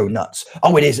 go nuts.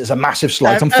 Oh, it is. It's a massive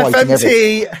slight. I'm fighting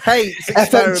FMT hates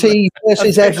FMT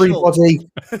versus everybody.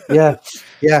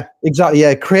 Yeah, exactly.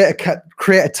 Yeah, create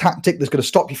a tactic that's going to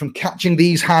stop you from catching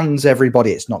these hands.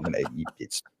 Everybody, it's not going to.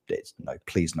 It's no.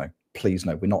 Please no.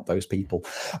 We're not those people.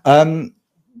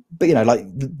 But like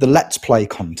the Let's Play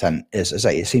content is, as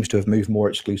I say, it seems to have moved more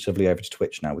exclusively over to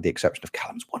Twitch now, with the exception of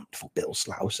Callum's wonderful Bill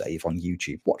Slough save on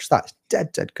YouTube. Watch that; it's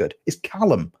dead good. It's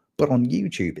Callum, but on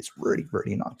YouTube, it's really,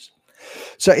 really nice.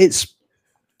 So it's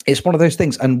one of those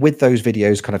things, and with those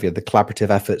videos, kind of the collaborative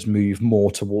efforts move more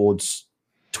towards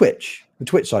Twitch, the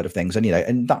Twitch side of things,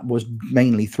 and that was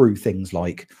mainly through things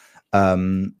like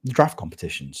the draft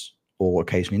competitions. Or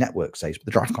occasionally network saves,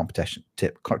 but the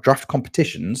draft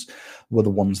competitions were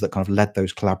the ones that kind of led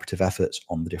those collaborative efforts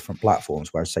on the different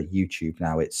platforms. Whereas, say, YouTube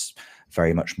now, it's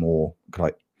very much more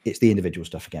like it's the individual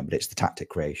stuff again, but it's the tactic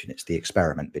creation, it's the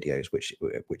experiment videos, which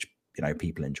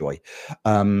people enjoy.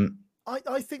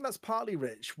 I think that's partly,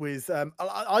 Rich, with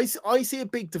I see a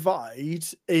big divide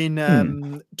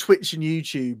in Twitch and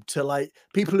YouTube to like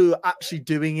people who are actually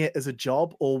doing it as a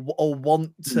job or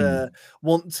want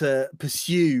to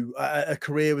pursue a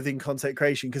career within content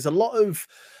creation, because a lot of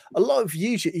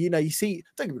YouTube, you see,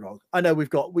 don't get me wrong, I know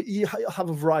you have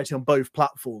a variety on both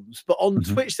platforms, but on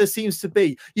Twitch there seems to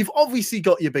be, you've obviously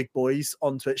got your big boys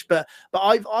on Twitch, but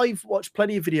I've watched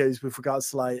plenty of videos with regards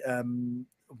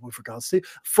to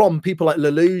from people like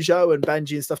Lelujo and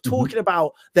Benji and stuff, talking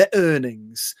about their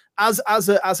earnings as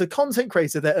a content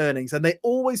creator, their earnings, and they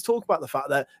always talk about the fact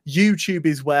that YouTube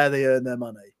is where they earn their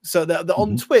money. So they're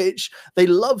on Twitch, they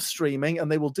love streaming and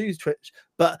they will do Twitch.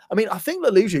 But I mean, I think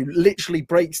Lelujo literally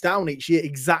breaks down each year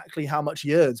exactly how much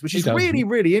he earns, which is really,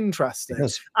 really interesting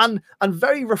and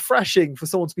very refreshing for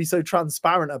someone to be so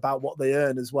transparent about what they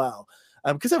earn as well.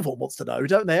 Because everyone wants to know,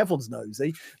 don't they? Everyone's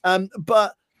nosy.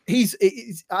 But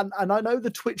and I know the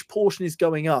Twitch portion is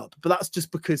going up, but that's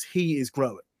just because he is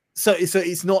growing. So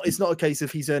it's not a case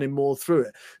of he's earning more through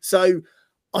it. So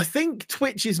I think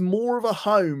Twitch is more of a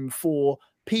home for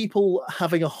people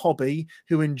having a hobby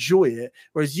who enjoy it,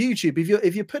 whereas YouTube,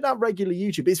 if you're putting out regular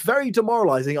YouTube, it's very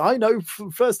demoralizing. I know from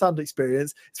first-hand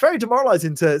experience, it's very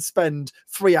demoralizing to spend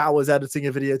 3 hours editing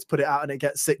a video to put it out and it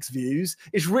gets 6 views.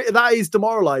 That is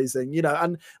demoralizing,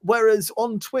 and whereas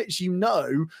on Twitch,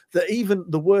 that even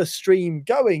the worst stream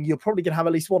going, you're probably gonna have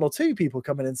at least 1 or 2 people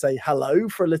come in and say hello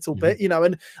for a little bit,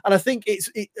 and I think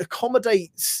it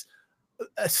accommodates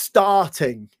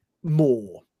starting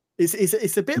more.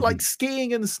 It's a bit like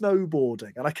skiing and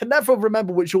snowboarding, and I can never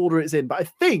remember which order it's in, but I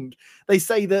think they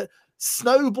say that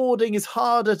snowboarding is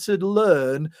harder to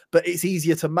learn, but it's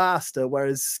easier to master,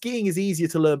 whereas skiing is easier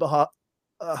to learn, but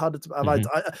harder to. I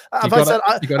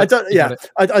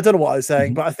don't know what I was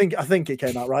saying, but I think it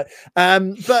came out right.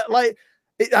 But like,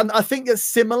 and I think it's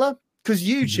similar because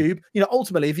YouTube,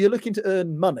 ultimately, if you're looking to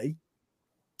earn money,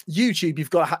 YouTube,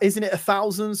 you've got, isn't it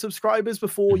 1,000 subscribers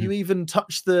before you even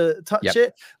touch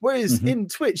it? Whereas in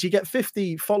Twitch, you get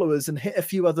 50 followers and hit a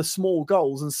few other small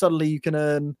goals, and suddenly you can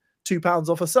earn £2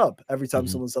 off a sub every time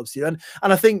someone subs to you. And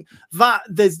I think that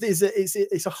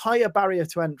it's a higher barrier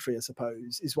to entry, I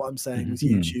suppose, is what I'm saying with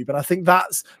YouTube. And I think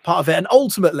that's part of it. And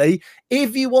ultimately,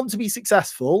 if you want to be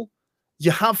successful,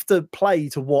 you have to play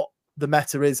to what the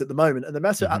meta is at the moment, and the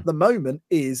meta at the moment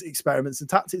is experiments and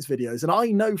tactics videos. And I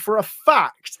know for a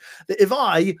fact that if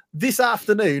I this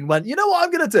afternoon went, you know what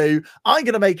I'm going to do, I'm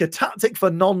going to make a tactic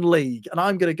for non-league, and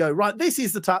I'm going to go, right, this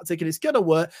is the tactic and it's going to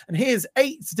work, and here's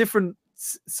 8 different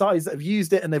sides that have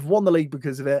used it and they've won the league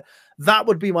because of it, that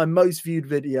would be my most viewed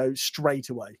video straight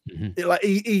away,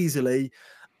 easily.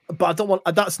 But I don't want,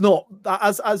 that's not,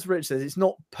 as Rich says, it's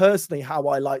not personally how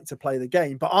I like to play the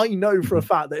game. But I know for a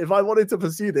fact that if I wanted to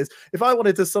pursue this, if I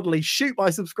wanted to suddenly shoot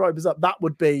my subscribers up, that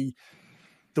would be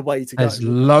the way to go. There's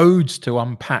loads to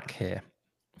unpack here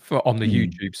for on the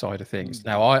YouTube side of things.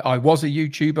 Now, I was a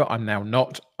YouTuber. I'm now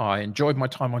not. I enjoyed my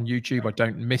time on YouTube. I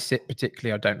don't miss it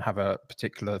particularly. I don't have a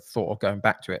particular thought of going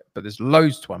back to it, but there's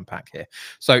loads to unpack here.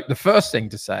 So the first thing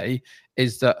to say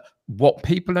is that what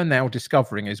people are now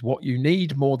discovering is what you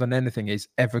need more than anything is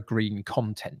evergreen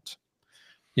content.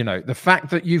 You know, the fact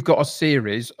that you've got a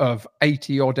series of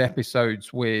 80 odd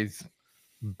episodes with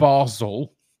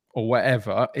Basel or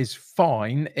whatever is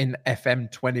fine in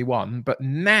FM21, but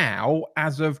now,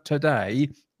 as of today,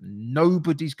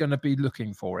 nobody's going to be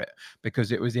looking for it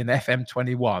because it was in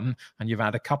FM21 and you've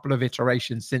had a couple of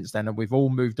iterations since then and we've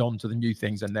all moved on to the new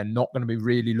things and they're not going to be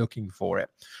really looking for it.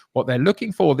 What they're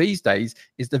looking for these days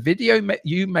is the video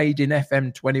you made in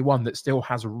FM21 that still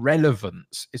has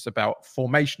relevance. It's about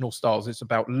formational styles. It's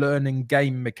about learning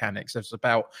game mechanics. It's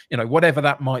about, you know, whatever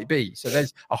that might be. So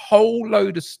there's a whole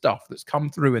load of stuff that's come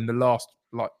through in the last,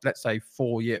 like, let's say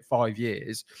 5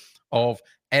 years of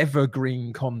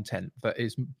evergreen content that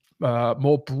is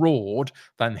more broad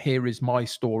than here is my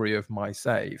story of my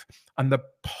save. And the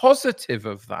positive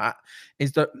of that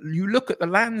is that you look at the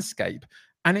landscape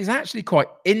and it's actually quite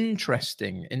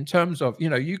interesting in terms of, you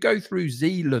know, you go through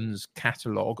Zealand's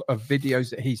catalogue of videos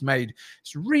that he's made.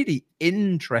 It's really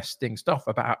interesting stuff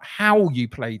about how you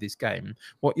play this game,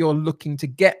 what you're looking to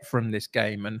get from this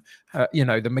game, and, you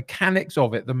know, the mechanics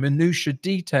of it, the minutiae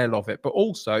detail of it, but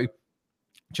also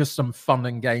just some fun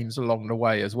and games along the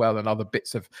way as well, and other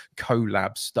bits of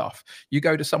collab stuff. You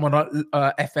go to someone like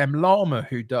FM Llama,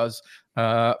 who does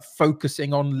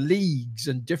focusing on leagues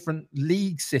and different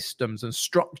league systems and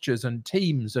structures and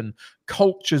teams and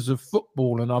cultures of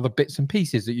football and other bits and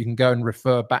pieces that you can go and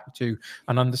refer back to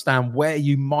and understand where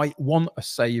you might want a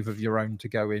save of your own to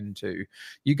go into.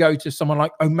 You go to someone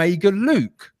like Omega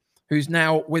Luke, who's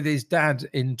now with his dad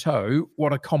in tow.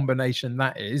 What a combination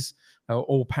that is.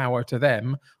 All power to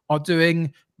them, are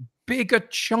doing bigger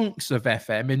chunks of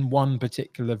FM in one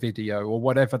particular video or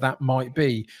whatever that might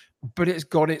be, but it's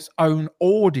got its own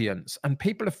audience and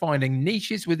people are finding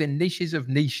niches within niches of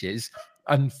niches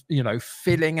and, you know,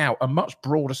 filling out a much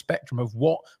broader spectrum of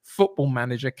what Football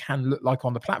Manager can look like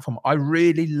on the platform. I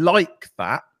really like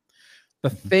that. The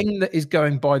thing that is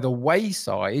going by the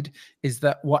wayside is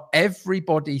that what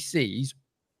everybody sees,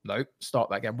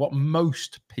 what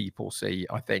most people see,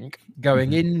 I think,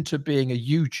 going into being a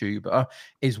YouTuber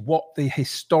is what the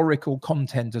historical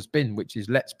content has been, which is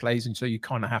Let's Plays, and so you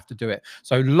kind of have to do it.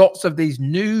 So lots of these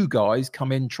new guys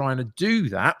come in trying to do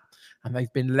that, and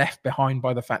they've been left behind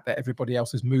by the fact that everybody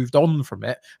else has moved on from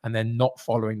it, and they're not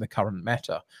following the current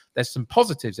meta. There's some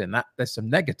positives in that. There's some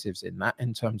negatives in that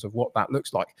in terms of what that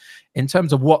looks like. In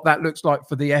terms of what that looks like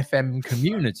for the FM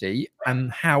community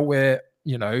and how we're,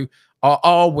 you know,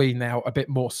 are we now a bit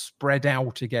more spread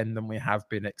out again than we have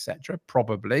been, etc.?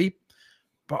 Probably.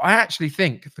 But I actually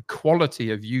think the quality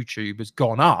of YouTube has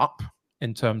gone up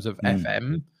in terms of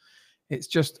FM. It's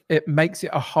just, it makes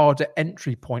it a harder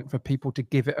entry point for people to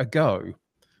give it a go.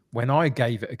 When I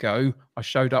gave it a go, I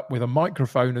showed up with a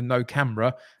microphone and no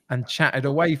camera and chatted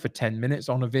away for 10 minutes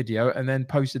on a video and then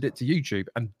posted it to YouTube.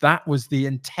 And that was the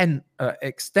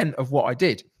extent of what I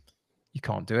did. You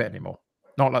can't do it anymore.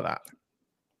 Not like that.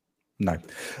 No,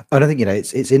 and I think, you know,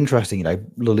 it's interesting. You know,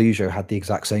 Lelujo had the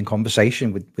exact same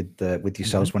conversation with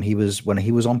yourselves when he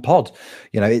was on Pod.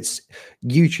 You know, it's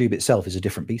YouTube itself is a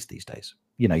different beast these days.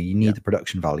 You know, you need the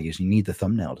production values, you need the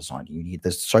thumbnail design,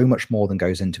 there's so much more than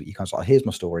goes into it. You can't say, oh, here's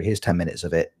my story, here's 10 minutes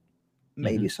of it.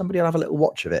 Maybe somebody will have a little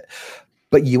watch of it.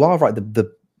 But you are right,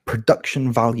 the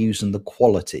production values and the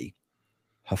quality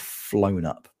have flown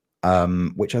up.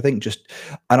 Which I think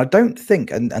and I don't think,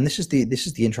 and this is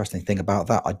the interesting thing about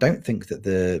that, I don't think that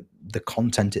the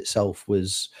content itself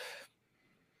was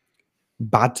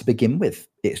bad to begin with.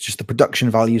 It's just the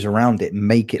production values around it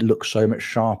make it look so much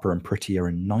sharper and prettier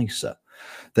and nicer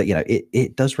that, you know,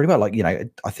 it does really well. Like, you know,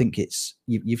 I think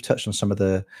you've touched on some of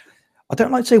the, I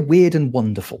don't like to say weird and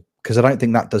wonderful, because I don't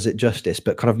think that does it justice,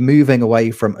 but kind of moving away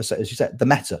from, as you said, the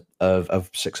meta of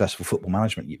successful football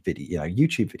management video, you know,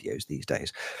 YouTube videos these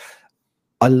days.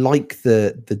 I like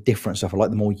the different stuff. I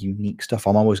like the more unique stuff.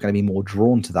 I'm always going to be more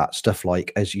drawn to that stuff.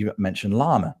 Like, as you mentioned,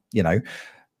 Llama, you know,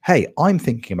 hey, I'm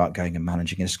thinking about going and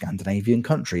managing in a Scandinavian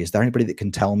country. Is there anybody that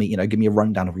can tell me, you know, give me a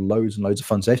rundown of loads and loads of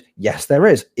fun saves? Yes, there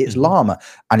is. It's Llama,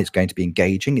 and it's going to be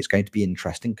engaging. It's going to be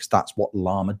interesting because that's what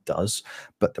Llama does.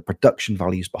 But the production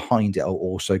values behind it are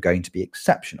also going to be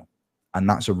exceptional. And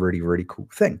that's a really, really cool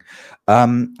thing.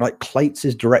 Like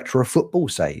Clates' director of football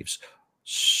saves.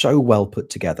 So well put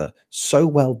together, so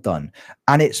well done.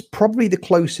 And it's probably the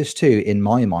closest to, in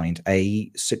my mind,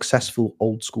 a successful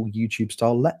old school YouTube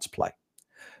style Let's Play.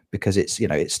 because it's, you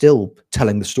know, it's still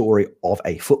telling the story of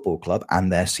a football club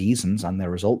and their seasons and their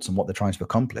results and what they're trying to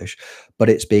accomplish, but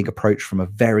it's being approached from a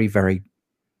very, very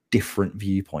different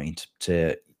viewpoint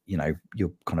to, you know,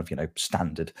 your kind of, you know,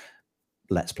 standard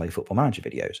Let's Play Football Manager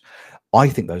videos. I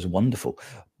think those are wonderful.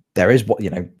 There is, what, you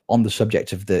know, on the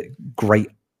subject of the great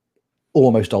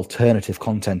almost alternative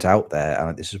content out there,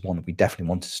 and this is one that we definitely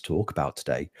wanted to talk about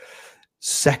today.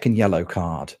 Second Yellow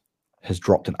Card has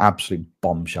dropped an absolute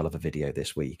bombshell of a video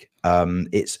this week.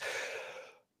 It's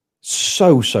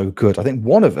so good. I think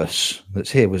one of us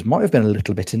that's here might have been a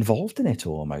little bit involved in it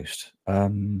almost.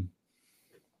 It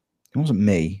wasn't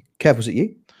me. Kev, was it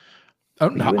you? Oh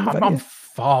no, I'm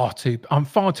far too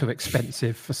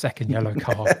expensive for Second Yellow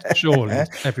Card. Surely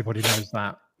everybody knows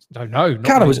that. No,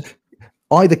 Callum was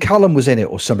either Callum was in it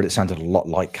or somebody that sounded a lot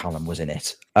like Callum was in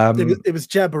it. It was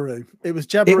Jebaru. It was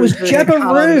Jebaru. It was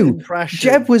Jebaru.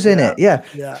 Jeb was in it.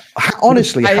 Yeah.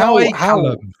 Honestly, how it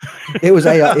was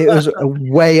AI. It was a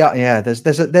way up. Yeah.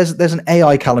 There's an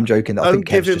AI Callum joke in that. I think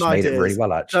Kev's just made it really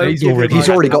well. Actually, he's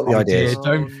already got the ideas.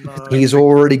 He's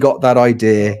already got that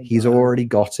idea. He's already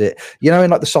got it. You know,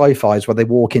 in like the sci-fis where they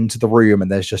walk into the room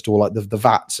and there's just all like the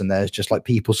vats and there's just like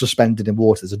people suspended in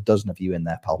water. There's a dozen of you in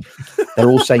there, pal. They're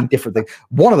all saying different things.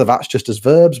 One of the vats just does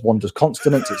verbs, one does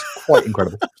consonants. It's quite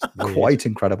incredible. Quite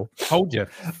incredible. Told you.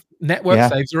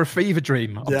 Network saves are a fever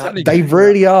dream. I'm telling you. They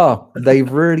really are. They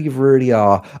really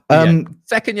are.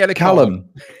 Second yellow Callum,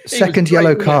 card. Second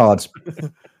yellow cards.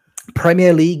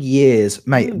 Premier League years,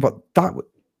 mate. But that was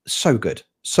so good.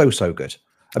 So good.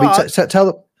 I mean,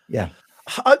 tell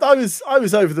I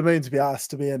was over the moon to be asked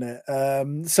to be in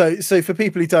it. So for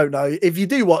people who don't know, if you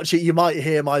do watch it, you might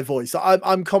hear my voice.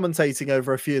 I'm commentating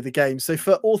over a few of the games. So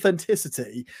for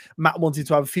authenticity, Matt wanted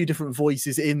to have a few different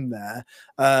voices in there.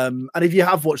 And if you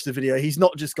have watched the video, he's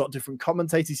not just got different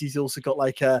commentators. He's also got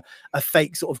like a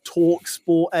fake sort of talk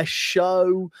sport-esque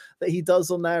show that he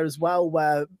does on there as well,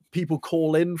 where people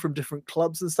call in from different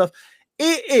clubs and stuff.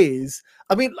 It is.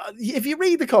 I mean, if you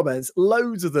read the comments,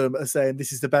 loads of them are saying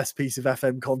this is the best piece of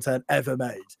FM content ever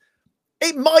made.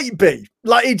 It might be.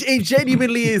 Like, it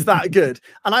genuinely is that good.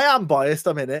 And I am biased,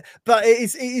 I'm in it. But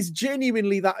it is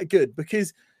genuinely that good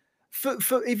because for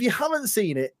if you haven't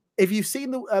seen it, if you've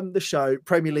seen the show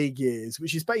Premier League Years,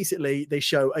 which is basically they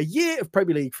show a year of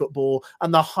Premier League football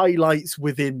and the highlights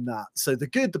within that. So the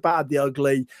good, the bad, the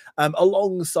ugly,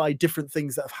 alongside different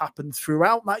things that have happened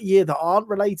throughout that year that aren't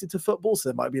related to football. So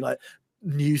there might be like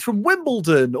news from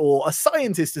Wimbledon or a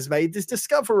scientist has made this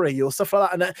discovery or stuff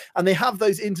like that. And they have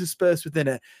those interspersed within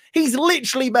it. He's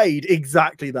literally made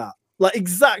exactly that. Like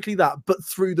exactly that, but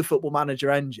through the Football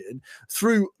Manager engine,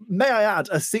 through, may I add,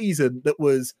 a season that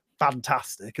was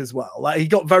fantastic as well. Like he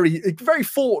got very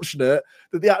fortunate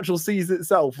that the actual season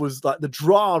itself was like the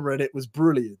drama and it was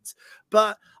brilliant.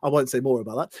 But I won't say more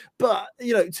about that. But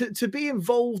you know, to be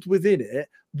involved within it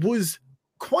was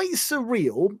quite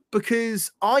surreal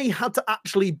because I had to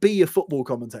actually be a football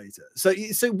commentator. So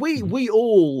we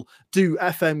all do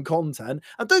FM content,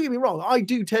 and don't get me wrong, I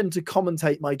do tend to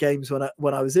commentate my games when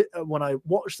I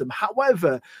watch them.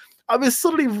 However, I was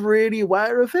suddenly really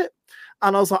aware of it.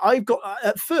 And I was like, I've got,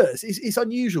 at first, it's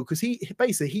unusual because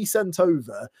he sent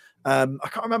over, I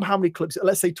can't remember how many clips,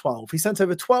 let's say 12. He sent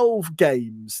over 12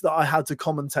 games that I had to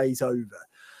commentate over.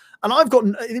 And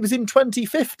it was in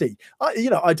 2050.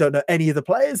 I don't know any of the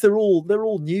players. They're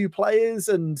all new players.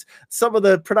 And some of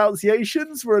the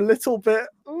pronunciations were a little bit,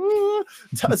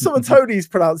 some of Tony's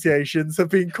pronunciations have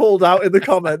been called out in the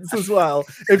comments as well.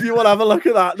 If you want to have a look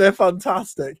at that, they're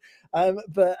fantastic.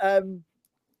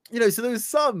 You know, so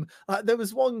there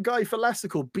was one guy for Leicester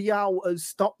called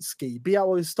Białostotsky.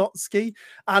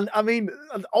 And I mean,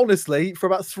 honestly, for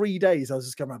about 3 days, I was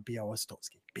just going around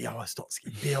Białostotsky.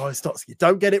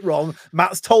 Don't get it wrong.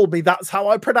 Matt's told me that's how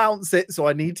I pronounce it, so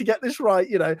I need to get this right,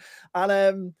 you know.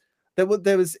 And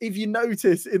there was, if you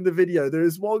notice in the video, there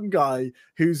is one guy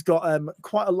who's got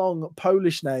quite a long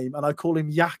Polish name, and I call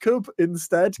him Jakub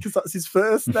instead because that's his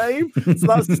first name. So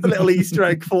that's just a little Easter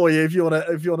egg for you if you want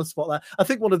to spot that. I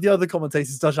think one of the other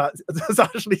commentators does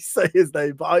actually say his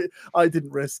name, but I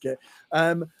didn't risk it.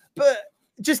 But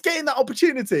just getting that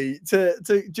opportunity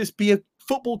to just be a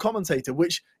football commentator,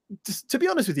 which, just to be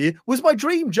honest with you, was my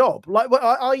dream job. Like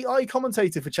I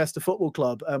commentated for Chester Football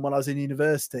Club when I was in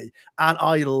university, and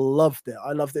I loved it.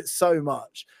 I loved it so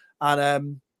much.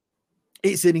 And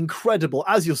it's an incredible,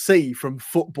 as you'll see from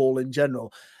football in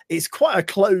general, it's quite a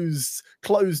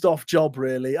closed off job,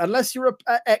 really. Unless you're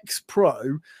an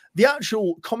ex-pro, the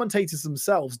actual commentators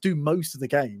themselves do most of the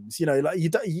games. You know, like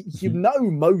you know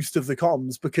most of the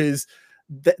comms because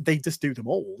they just do them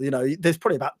all. You know, there's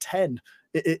probably about 10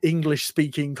 English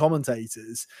speaking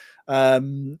commentators.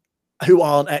 who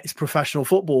aren't ex-professional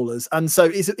footballers. And so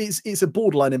it's a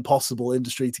borderline impossible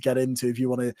industry to get into if you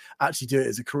want to actually do it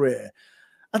as a career.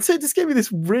 And so it just gave me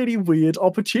this really weird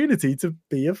opportunity to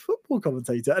be a football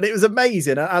commentator. And it was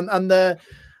amazing.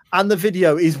 And the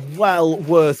video is well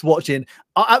worth watching.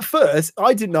 At first,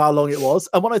 I didn't know how long it was,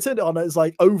 and when I turned it on, it was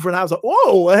like over an hour. I was like,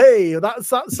 "Whoa, hey,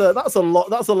 that's a lot.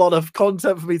 That's a lot of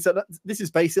content for me." So this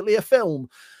is basically a film.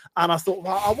 And I thought,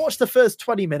 well, I'll watch the first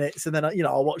 20 minutes, and then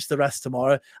I'll watch the rest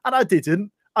tomorrow. And I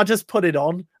didn't. I just put it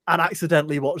on and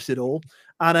accidentally watched it all.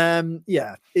 And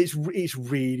yeah, it's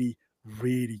really,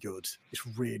 really good. It's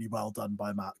really well done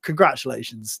by Matt.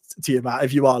 Congratulations to you, Matt,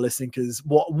 if you are listening, because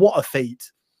what a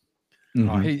feat.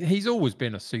 Oh, he's always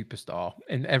been a superstar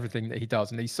in everything that he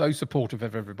does, and he's so supportive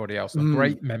of everybody else. A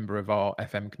great member of our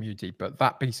FM community, but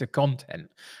that piece of content,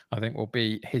 I think, will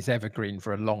be his evergreen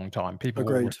for a long time. People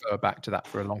will refer back to that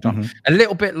for a long time. A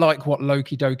little bit like what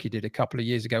Loki Doki did a couple of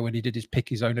years ago when he did his Pick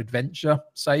His Own Adventure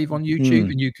save on YouTube,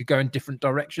 and you could go in different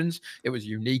directions. It was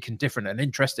unique and different and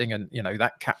interesting, and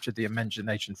that captured the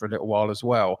imagination for a little while as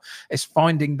well. It's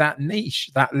finding that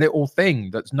niche, that little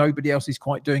thing that nobody else is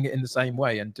quite doing it in the same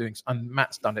way, and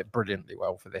Matt's done it brilliantly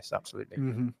well for this. Absolutely.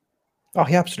 Oh,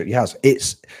 he absolutely has.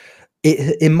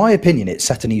 In my opinion, it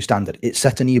set a new standard. It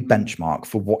set a new benchmark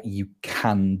for what you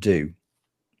can do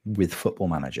with Football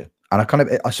Manager. And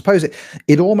I suppose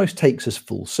it almost takes us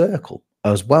full circle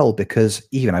as well, because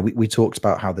we talked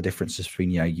about how the differences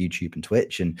between YouTube and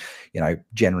Twitch, and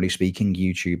generally speaking,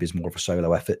 YouTube is more of a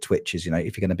solo effort. Twitch is, if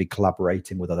you're going to be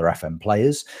collaborating with other FM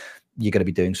players, you're going to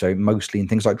be doing so mostly in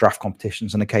things like draft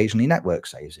competitions and occasionally network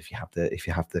saves if you have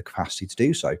the capacity to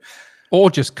do so,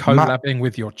 or just collabing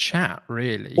with your chat,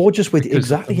 really, or just with or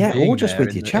just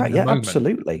with your chat. Yeah,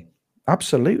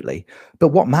 absolutely. But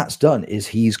what Matt's done is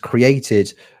he's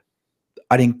created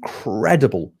an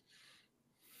incredible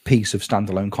piece of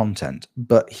standalone content,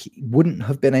 but he wouldn't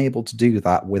have been able to do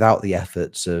that without the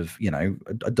efforts of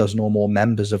a dozen or more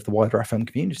members of the wider FM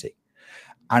community.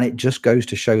 And it just goes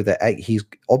to show that he's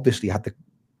obviously had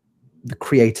the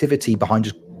creativity behind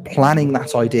just planning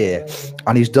that idea,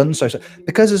 and he's done so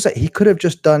because as he could have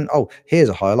just done, here's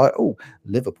a highlight.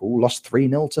 Liverpool lost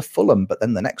 3-0 to Fulham, but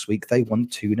then the next week they won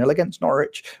 2-0 against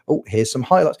Norwich. Here's some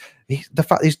highlights. The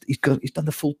fact he's done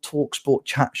the full TalkSport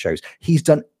chat shows. He's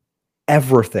done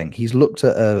everything. He's looked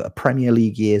at a Premier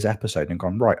League year's episode and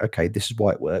gone, right, okay, this is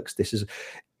why it works.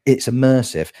 It's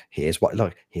immersive. Here's what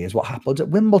happened at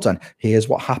Wimbledon. Here's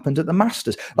what happened at the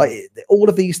Masters. Like all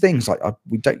of these things.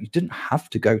 You didn't have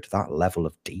to go to that level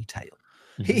of detail,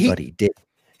 but he did.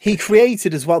 He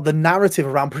created as well the narrative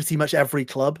around pretty much every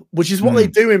club, which is what they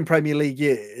do in Premier League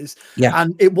years. Yeah.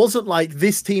 And it wasn't like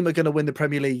this team are going to win the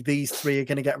Premier League, these three are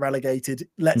going to get relegated,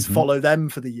 let's follow them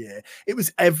for the year. It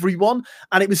was everyone.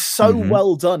 And it was so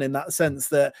well done in that sense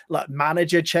that like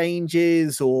manager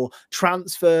changes or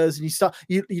transfers, and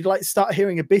you'd start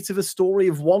hearing a bit of a story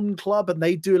of one club and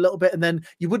they do a little bit, and then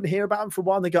you wouldn't hear about them for a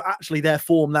while and they go, actually their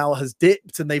form now has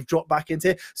dipped and they've dropped back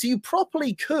into it. So you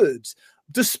properly could,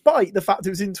 despite the fact it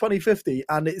was in 2050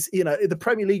 and it's the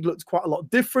Premier League looked quite a lot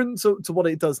different to what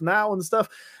it does now and stuff.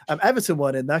 Everton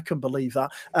weren't in there, couldn't believe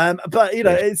that. But it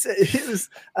was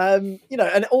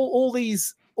and all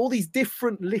these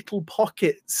different little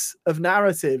pockets of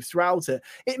narrative throughout it.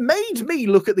 It made me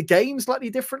look at the game slightly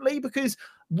differently, because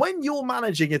when you're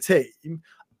managing a team,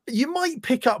 you might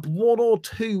pick up one or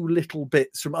two little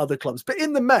bits from other clubs, but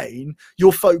in the main,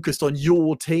 you're focused on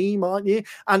your team, aren't you?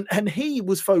 And he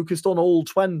was focused on all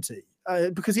 20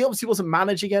 because he obviously wasn't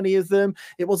managing any of them.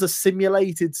 It was a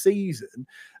simulated season,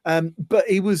 but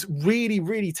he was really,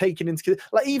 really taken into,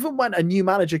 like, even when a new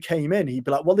manager came in, he'd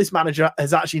be like, well, this manager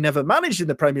has actually never managed in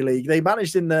the Premier League. They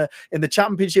managed in the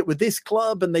Championship with this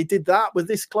club, and they did that with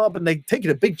this club, and they'd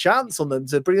taken a big chance on them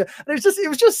to bring it. And it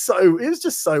was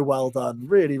just so well done.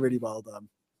 Really, really well done.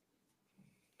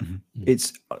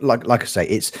 It's like I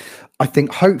say, I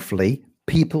think hopefully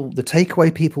the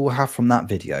takeaway people will have from that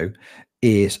video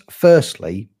is,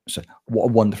 firstly, so what a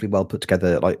wonderfully well put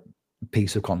together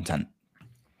piece of content,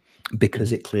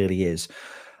 because it clearly is.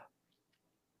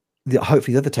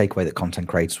 Hopefully the other takeaway that content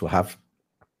creators will have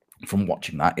from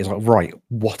watching that is right,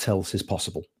 what else is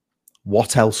possible?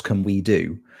 What else can we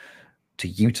do to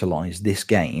utilize this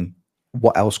game?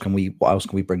 What else can we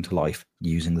bring to life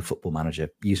using the Football Manager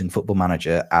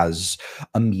as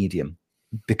a medium?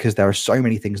 Because there are so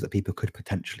many things that people could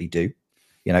potentially do.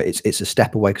 It's a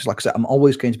step away, because, like I said, I'm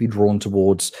always going to be drawn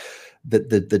towards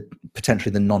the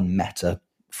potentially the non-meta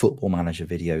Football Manager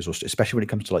videos, or especially when it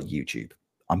comes to YouTube.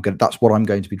 That's what I'm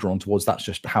going to be drawn towards. That's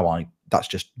just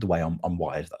the way I'm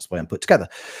wired. That's the way I'm put together.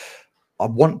 I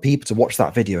want people to watch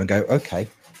that video and go, okay,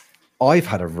 I've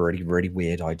had a really, really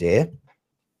weird idea.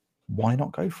 Why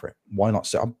not go for it? Why not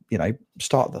start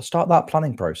that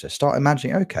planning process? Start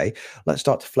imagining, okay, let's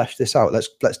start to flesh this out.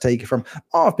 Let's take it from,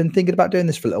 oh, I've been thinking about doing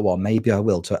this for a little while. Maybe I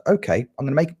will, to, okay, I'm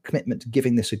going to make a commitment to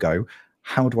giving this a go.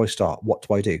 How do I start? What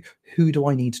do I do? Who do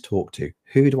I need to talk to?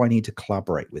 Who do I need to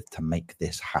collaborate with to make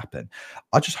this happen?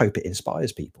 I just hope it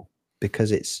inspires people,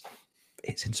 because it's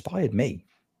inspired me.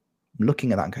 I'm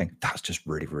looking at that and going, that's just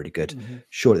really, really good.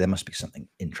 Surely there must be something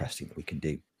interesting that we can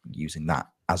do using that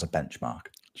as a benchmark.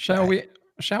 Shall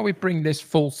we bring this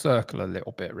full circle a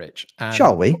little bit, Rich? And,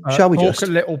 shall we talk just a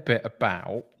little bit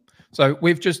about, so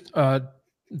we've just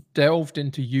delved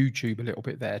into YouTube a little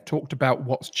bit there, talked about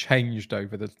what's changed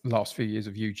over the last few years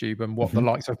of YouTube and what the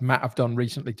likes of Matt have done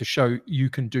recently to show you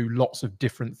can do lots of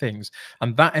different things.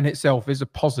 And that in itself is a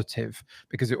positive,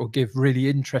 because it will give really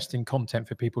interesting content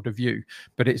for people to view,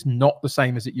 but it's not the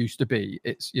same as it used to be.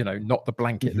 It's, you know, not the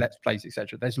blanket let's plays,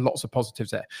 etc. There's lots of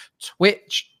positives there.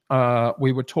 Twitch,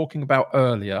 we were talking about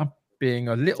earlier, being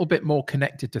a little bit more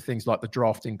connected to things like the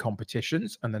drafting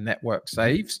competitions and the network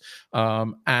saves,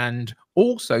 and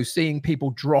also seeing people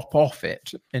drop off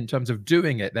it in terms of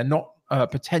doing it. They're not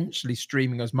potentially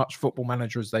streaming as much Football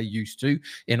Manager as they used to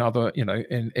in other, you know,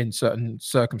 in certain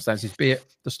circumstances, be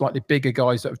it the slightly bigger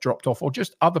guys that have dropped off, or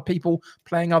just other people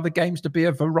playing other games to be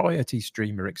a variety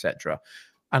streamer, etc.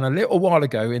 And a little while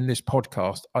ago in this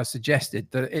podcast, I suggested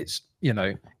that it's, you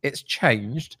know, it's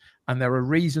changed and there are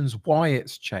reasons why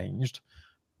it's changed,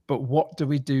 but what do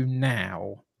we do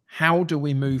now? How do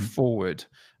we move forward?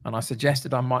 And I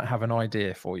suggested I might have an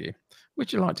idea for you.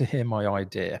 Would you like to hear my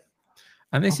idea?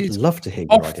 And this is love to hear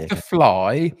your off idea. the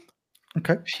fly,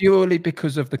 Okay. purely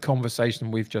because of the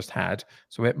conversation we've just had.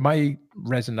 So it may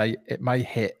resonate, it may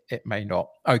hit, it may not.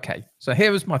 Okay, so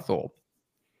here was my thought.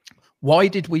 Why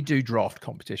did we do draft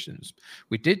competitions?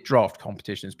 We did draft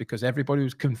competitions because everybody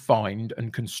was confined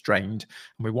and constrained,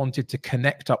 and we wanted to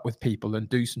connect up with people and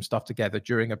do some stuff together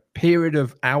during a period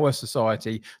of our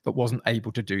society that wasn't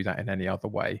able to do that in any other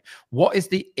way. What is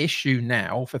the issue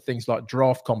now for things like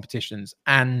draft competitions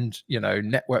and, you know,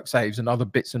 network saves and other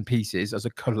bits and pieces as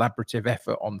a collaborative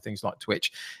effort on things like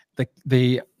Twitch?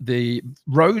 The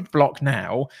roadblock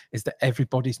now is that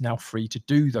everybody's now free to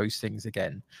do those things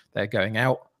again. They're going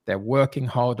out, they're working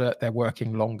harder, they're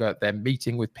working longer, they're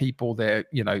meeting with people, they're,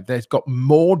 you know, there's got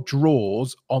more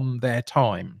draws on their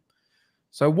time.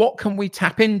 So what can we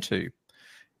tap into?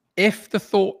 If the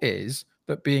thought is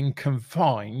that being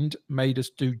confined made us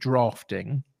do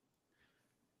drafting,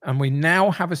 and we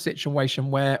now have a situation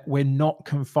where we're not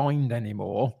confined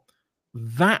anymore,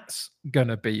 that's going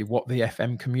to be what the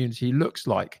FM community looks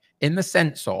like, in the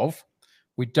sense of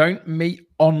we don't meet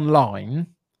online,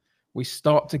 we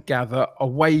start to gather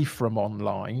away from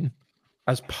online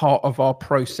as part of our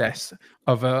process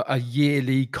of a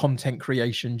yearly content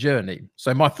creation journey.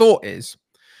 So my thought is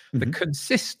the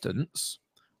consistents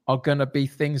are going to be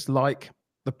things like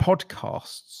the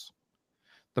podcasts.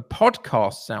 The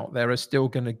podcasts out there are still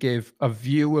going to give a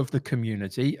view of the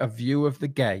community, a view of the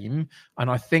game. And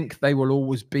I think they will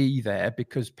always be there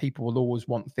because people will always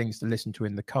want things to listen to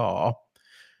in the car.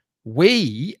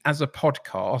 We, as a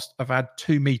podcast, have had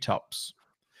 2 meetups.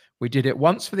 We did it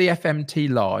once for the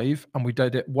FMT Live, and we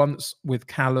did it once with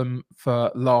Callum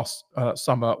for last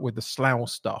summer with the Slough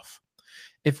stuff.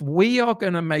 If we are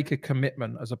going to make a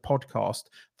commitment as a podcast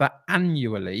that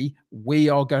annually we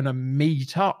are going to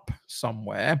meet up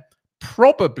somewhere,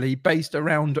 probably based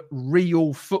around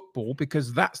real football,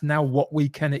 because that's now what we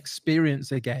can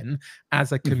experience again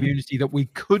as a community that we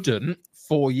couldn't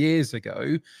 4 years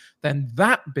ago, then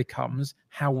that becomes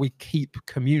how we keep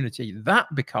community. That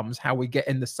becomes how we get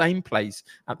in the same place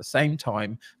at the same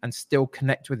time and still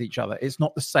connect with each other. It's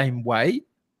not the same way.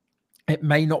 It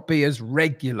may not be as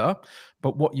regular,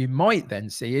 but what you might then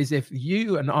see is if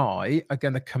you and I are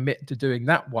going to commit to doing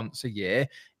that once a year,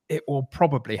 it will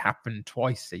probably happen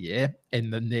twice a year in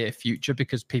the near future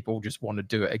because people just want to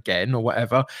do it again or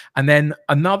whatever. And then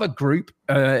another group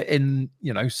in,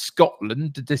 you know,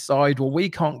 Scotland to decide, well, we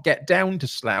can't get down to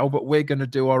Slough, but we're going to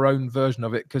do our own version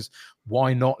of it because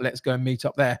why not? Let's go and meet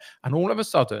up there. And all of a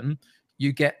sudden,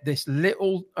 you get this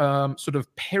little sort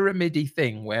of pyramid-y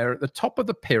thing where at the top of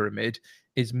the pyramid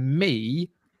is me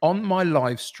on my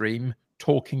live stream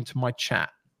talking to my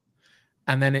chat.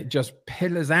 And then it just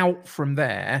pillars out from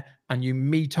there and you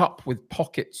meet up with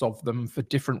pockets of them for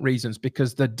different reasons,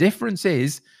 because the difference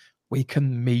is we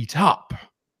can meet up.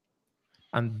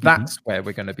 And that's where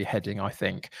we're going to be heading, I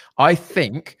think. I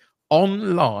think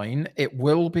online, it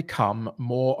will become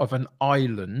more of an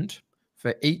island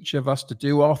for each of us to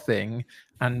do our thing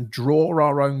and draw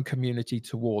our own community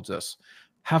towards us.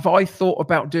 Have I thought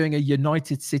about doing a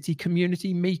United City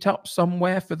community meetup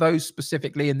somewhere for those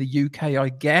specifically in the UK, I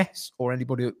guess, or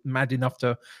anybody mad enough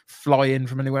to fly in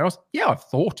from anywhere else? Yeah, I've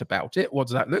thought about it. What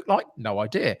does that look like? No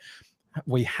idea.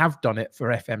 We have done it for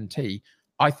FMT.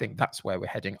 I think that's where we're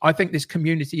heading. I think this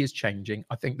community is changing.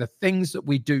 I think the things that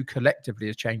we do collectively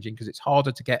is changing because it's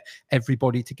harder to get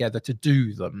everybody together to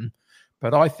do them.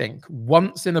 But I think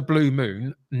once in a blue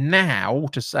moon, now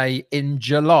to say in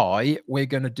July, we're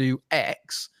going to do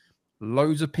X,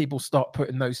 loads of people start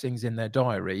putting those things in their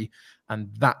diary, and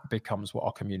that becomes what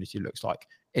our community looks like.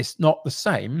 It's not the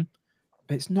same,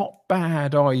 but it's not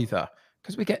bad either,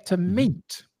 because we get to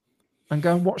meet and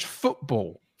go and watch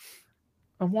football.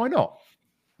 And why not?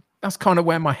 That's kind of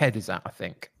where my head is at, I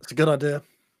think. It's a good idea.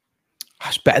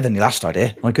 That's better than the last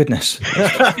idea. My goodness.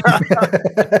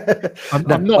 I'm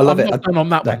not done on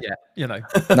that one yet. You know,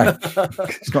 no,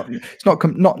 it's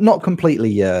not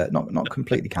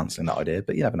completely cancelling that idea,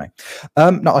 but you never know.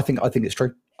 No, I think it's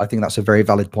true. I think that's a very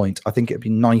valid point. I think it'd be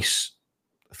nice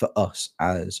for us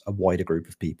as a wider group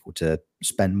of people to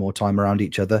spend more time around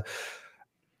each other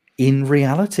in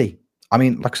reality. I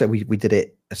mean, like I said, we did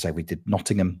it. We did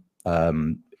Nottingham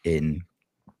in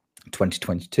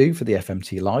 2022 for the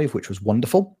FMT Live, which was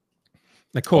wonderful.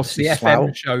 Of course, the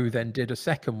FM show then did a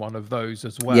second one of those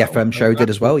as well. The FM show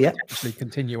did as well, yeah. Actually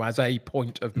continue as a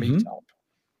point of meetup.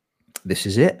 This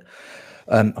is it.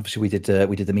 Obviously, we did the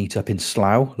meetup in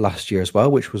Slough last year as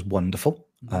well, which was wonderful.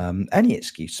 Any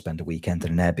excuse to spend a weekend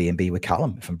in an Airbnb with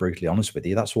Callum, if I'm brutally honest with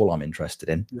you, that's all I'm interested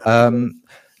in.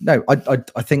 No,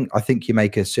 I think you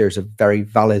make a series of very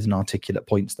valid and articulate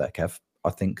points there, Kev.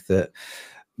 I think that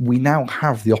we now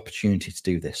have the opportunity to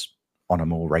do this on a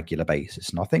more regular basis.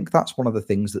 And I think that's one of the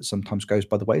things that sometimes goes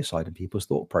by the wayside in people's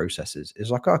thought processes is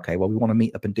like, okay, well, we want to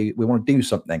meet up and we want to do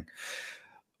something.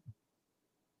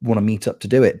 We want to meet up to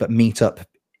do it, but meet up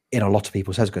in a lot of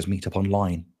people's heads goes meet up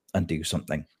online and do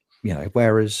something, you know,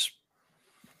 whereas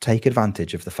take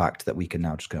advantage of the fact that we can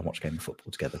now just go and watch a game of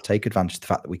football together. Take advantage of the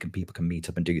fact that people can meet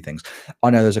up and do things.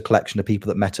 I know there's a collection of people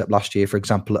that met up last year, for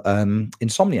example,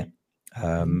 Insomnia,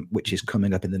 which is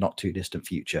coming up in the not too distant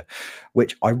future,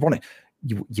 which ironic,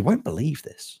 you won't believe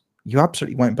this. You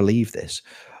absolutely won't believe this.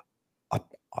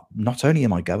 Not only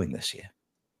am I going this year,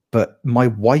 but my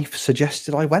wife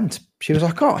suggested I went. She was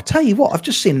like, oh, I tell you what, I've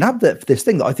just seen an advert for this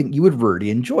thing that I think you would really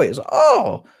enjoy. It's like,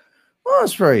 oh,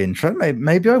 that's very interesting.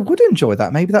 Maybe I would enjoy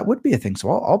that. Maybe that would be a thing. So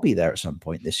I'll be there at some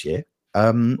point this year.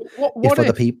 What if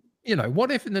other people, you know, what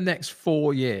if in the next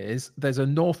 4 years there's a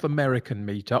North American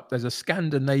meetup, there's a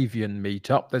Scandinavian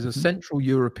meetup, there's a Central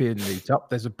European meetup,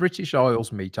 there's a British Isles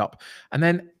meetup, and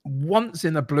then once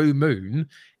in a blue moon,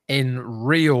 in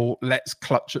real let's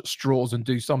clutch at straws and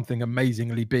do something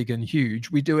amazingly big and huge,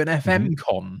 we do an FM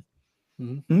con.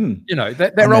 You know,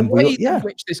 there are ways in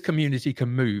which this community can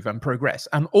move and progress,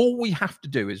 and all we have to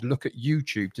do is look at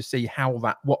YouTube to see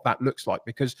what that looks like,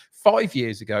 because 5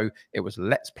 years ago it was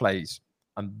Let's Plays.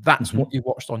 And that's what you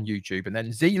watched on YouTube. And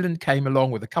then Zealand came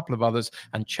along with a couple of others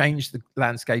and changed the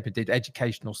landscape and did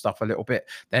educational stuff a little bit.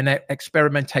 Then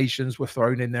experimentations were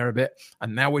thrown in there a bit.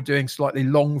 And now we're doing slightly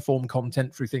long form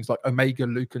content through things like Omega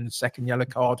Lucan's second yellow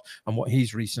card and what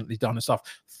he's recently done and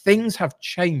stuff. Things have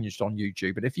changed on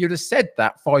YouTube. And if you'd have said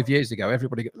that 5 years ago,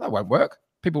 everybody goes, that won't work.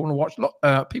 People want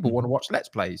to watch Let's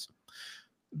Plays.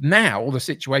 Now the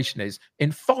situation is,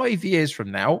 in 5 years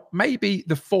from now, maybe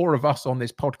the four of us on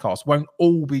this podcast won't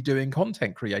all be doing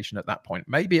content creation at that point.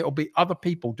 Maybe it'll be other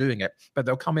people doing it, but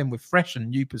they'll come in with fresh and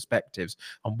new perspectives.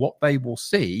 And what they will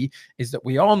see is that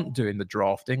we aren't doing the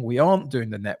drafting, we aren't doing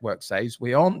the network saves,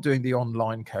 we aren't doing the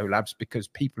online collabs because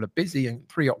people are busy and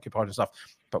preoccupied and stuff.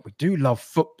 But we do love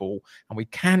football, and we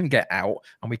can get out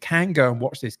and we can go and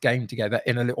watch this game together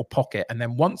in a little pocket. And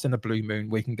then once in a blue moon,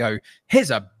 we can go,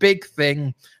 here's a big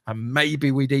thing. And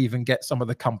maybe we'd even get some of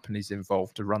the companies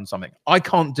involved to run something. I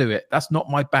can't do it. That's not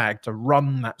my bag to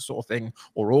run that sort of thing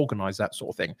or organize that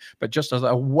sort of thing. But just as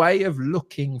a way of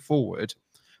looking forward,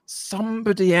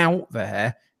 somebody out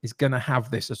there is going to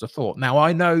have this as a thought. Now,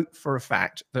 I know for a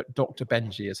fact that Dr.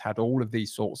 Benji has had all of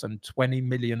these thoughts and 20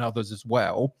 million others as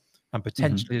well, and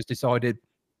potentially has decided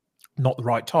not the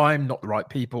right time, not the right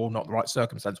people, not the right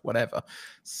circumstance, whatever.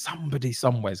 Somebody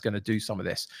somewhere is going to do some of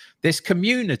this. This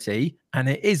community, and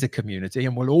it is a community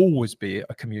and will always be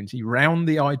a community around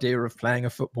the idea of playing a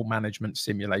football management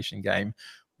simulation game,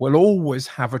 will always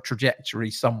have a trajectory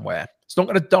somewhere. It's not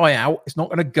going to die out. It's not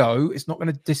going to go. It's not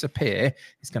going to disappear.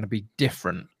 It's going to be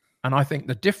different. And I think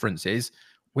the difference is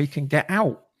we can get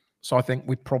out. So I think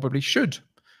we probably should.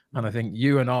 And I think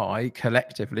you and I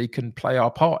collectively can play our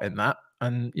part in that.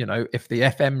 And, you know, if the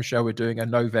FM show are doing a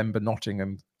November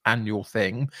Nottingham annual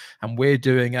thing and we're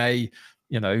doing a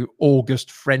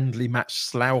August friendly match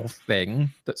Slough thing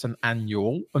that's an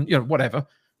annual, and whatever.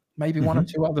 Maybe one or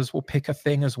two others will pick a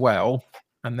thing as well,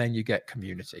 and then you get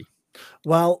community.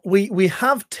 Well, we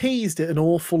have teased it an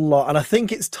awful lot, and I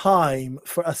think it's time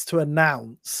for us to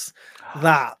announce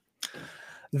that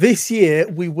this year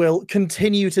we will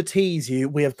continue to tease you.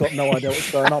 We have got no idea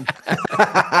what's going on.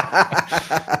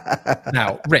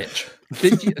 Now, Rich,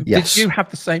 did you have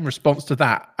the same response to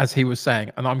that as he was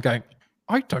saying? And I'm going,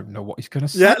 I don't know what he's going to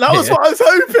say. Yeah, that was what I was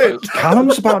hoping.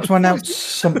 Callum's about to announce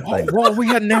something. What are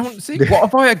we announcing? What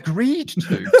have I agreed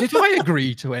to? Did I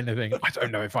agree to anything? I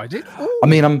don't know if I did. I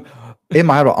mean, I'm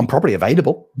probably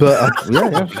available, but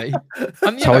probably. And,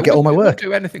 that's how I get all my work.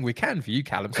 We'll do anything we can for you,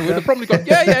 Callum. So we'd have probably got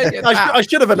I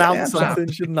should have announced something,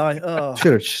 shouldn't I? Oh,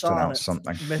 should have just announced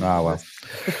something.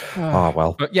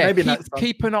 Well. But yeah,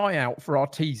 keep an eye out for our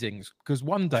teasings, because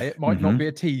one day it might not be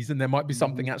a tease and there might be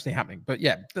something actually happening. But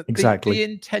yeah, exactly.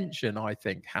 The intention, I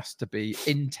think, has to be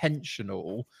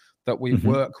intentional, that we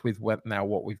work with now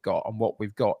what we've got. And what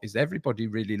we've got is everybody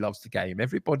really loves the game.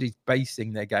 Everybody's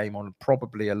basing their game on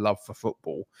probably a love for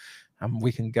football. And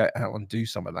we can go out and do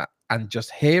some of that. And just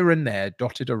here and there,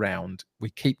 dotted around, we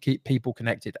keep people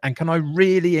connected. And can I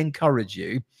really encourage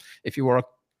you, if you are a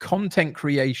content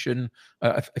creation,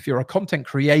 if you're a content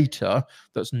creator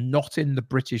that's not in the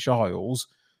British Isles,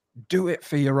 do it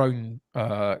for your own,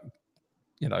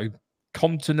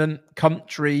 continent,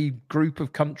 country, group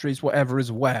of countries, whatever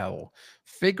as well.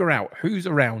 Figure out who's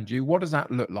around you. What does that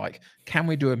look like? Can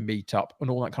we do a meetup and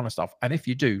all that kind of stuff? And if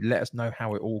you do, let us know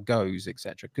how it all goes,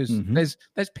 etc. Because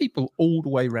there's people all the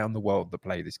way around the world that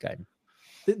play this game.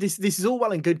 This is all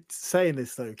well and good saying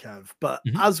this though, Kev, but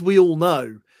as we all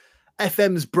know,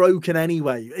 FM's broken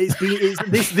anyway.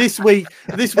 This week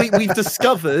we've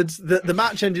discovered that the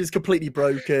match engine is completely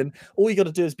broken. All you got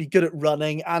to do is be good at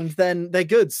running, and then they're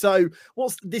good. So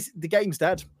what's this? The game's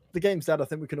dead. The game's dead. I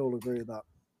think we can all agree with that.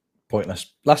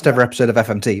 Pointless. Last ever episode of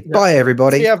FMT. Yeah. Bye,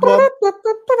 everybody. See you, everyone.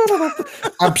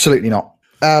 Absolutely not.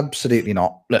 Absolutely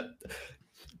not. Look,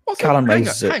 Callum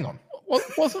raises it. Hang on.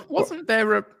 Wasn't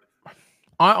there a?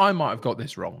 I might have got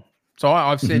this wrong. So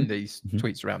I've seen these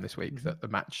tweets around this week that the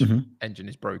match engine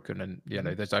is broken, and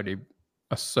there's only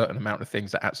a certain amount of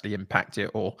things that actually impact it,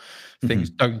 or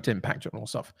things don't impact it, and all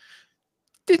stuff.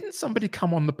 Didn't somebody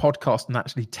come on the podcast and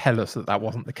actually tell us that that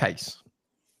wasn't the case?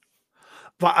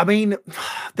 But I mean,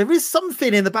 there is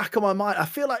something in the back of my mind. I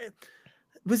feel like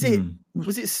was it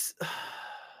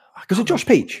Josh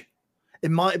Peach? It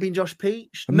might have been Josh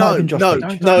Peach. No, it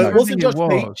wasn't Josh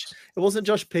Peach. It wasn't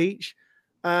Josh Peach.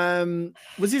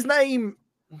 Was his name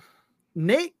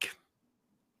Nick?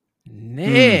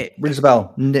 Rings a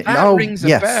bell. Rings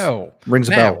a bell.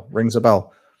 Rings a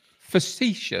bell.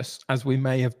 Facetious as we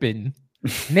may have been,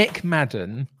 Nick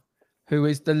Madden, who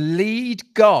is the lead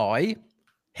guy,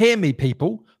 hear me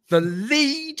people, the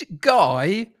lead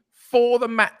guy for the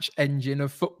match engine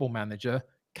of Football Manager,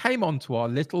 came onto our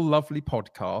little lovely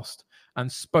podcast and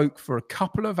spoke for a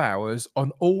couple of hours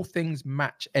on all things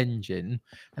match engine.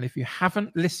 And if you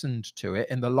haven't listened to it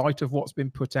in the light of what's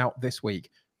been put out this week,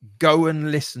 go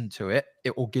and listen to it.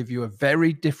 It will give you a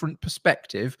very different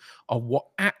perspective of what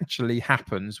actually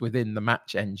happens within the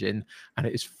match engine. And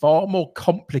it is far more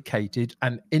complicated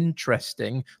and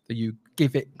interesting than you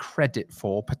give it credit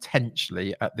for,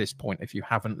 potentially, at this point, if you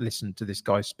haven't listened to this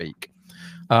guy speak.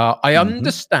 I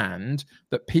understand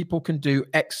that people can do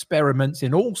experiments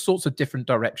in all sorts of different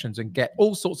directions and get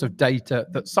all sorts of data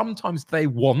that sometimes they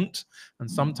want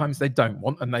and sometimes they don't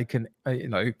want, and they can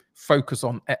focus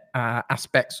on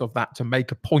aspects of that to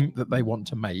make a point that they want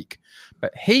to make.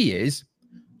 But I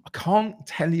can't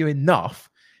tell you enough,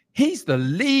 he's the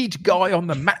lead guy on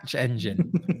the match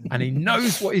engine and he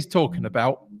knows what he's talking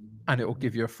about. And it will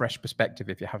give you a fresh perspective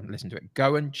if you haven't listened to it.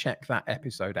 Go and check that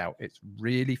episode out. It's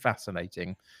really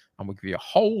fascinating and will give you a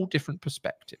whole different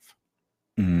perspective.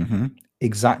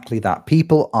 Exactly that.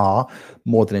 People are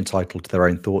more than entitled to their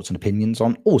own thoughts and opinions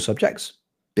on all subjects,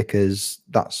 because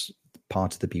that's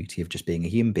part of the beauty of just being a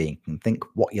human being. You can think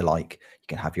what you like. You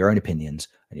can have your own opinions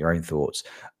and your own thoughts,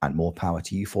 and more power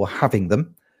to you for having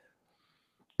them.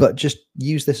 But just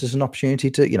use this as an opportunity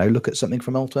to, look at something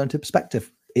from an alternative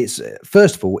perspective. It's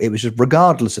first of all, it was just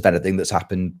regardless of anything that's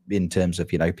happened in terms of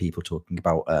people talking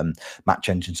about match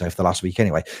engines over the last week.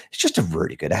 Anyway, it's just a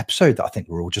really good episode that I think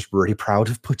we're all just really proud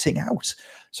of putting out.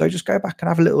 So just go back and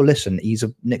have a little listen.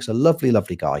 Nick's a lovely,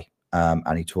 lovely guy,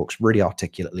 and he talks really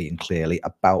articulately and clearly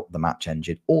about the match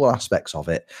engine, all aspects of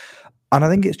it. And I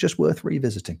think it's just worth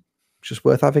revisiting. It's just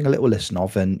worth having a little listen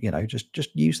of, and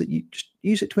just use it.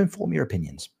 Use it to inform your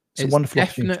opinions. It's a wonderful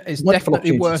opportunity. It's Wonderful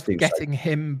definitely opportunity worth to do getting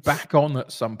him back on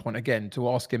at some point again to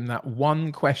ask him that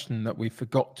one question that we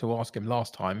forgot to ask him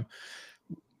last time.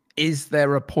 Is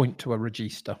there a point to a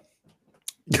register?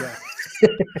 Yeah.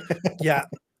 Yeah.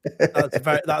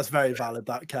 That's very valid,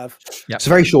 that, Kev. Yep. It's a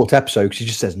very short episode because he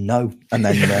just says no, and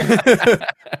then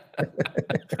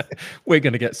we're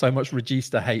going to get so much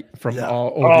register hate from our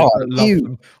audience that love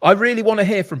them. I really want to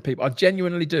hear from people. I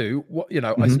genuinely do. What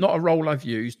it's not a role I've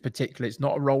used particularly. It's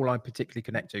not a role I particularly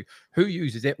connect to. Who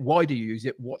uses it? Why do you use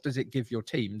it? What does it give your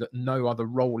team that no other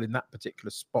role in that particular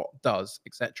spot does,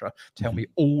 etc.? Tell me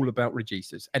all about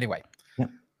registers. Anyway.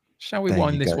 Shall we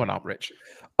wind this one up, Rich?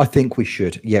 I think we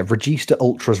should. Yeah, Register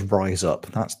Ultras rise up.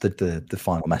 That's the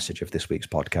final message of this week's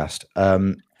podcast.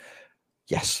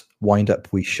 Yes, wind up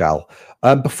we shall.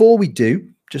 Before we do,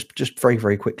 just very,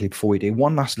 very quickly before we do,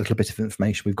 one last little bit of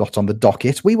information we've got on the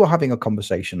docket. We were having a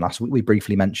conversation last week. We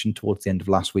briefly mentioned towards the end of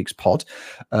last week's pod.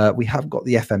 We have got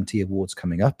the FMT Awards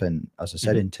coming up. And as I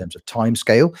said, in terms of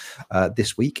timescale,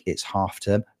 this week it's half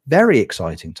term. Very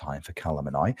exciting time for Callum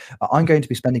and I. I'm going to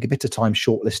be spending a bit of time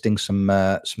shortlisting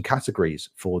some categories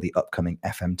for the upcoming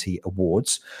FMT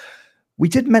Awards. We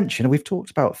did mention, and we've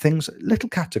talked about things, little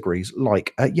categories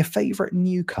like your favorite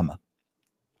newcomer.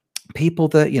 People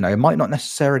that, might not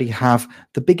necessarily have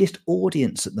the biggest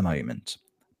audience at the moment,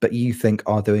 but you think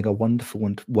are doing a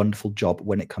wonderful job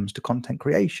when it comes to content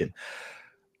creation.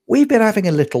 We've been having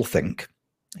a little think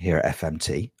here at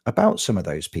FMT about some of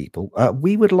those people.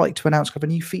 We would like to announce a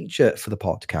new feature for the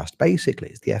podcast. Basically,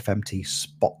 it's the FMT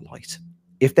Spotlight.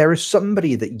 If there is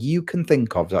somebody that you can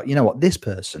think of, that, you know what, this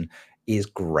person is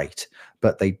great,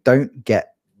 but they don't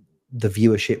get the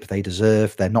viewership they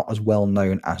deserve. They're not as well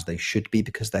known as they should be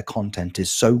because their content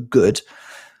is so good.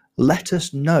 Let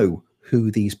us know who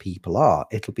these people are.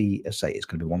 It'll be, as I say, it's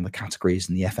going to be one of the categories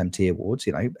in the FMT Awards,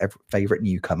 favorite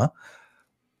newcomer.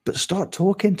 But start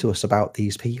talking to us about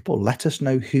these people. Let us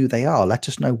know who they are. Let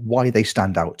us know why they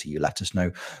stand out to you. Let us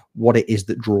know what it is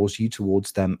that draws you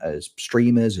towards them as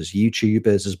streamers, as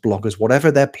YouTubers, as bloggers,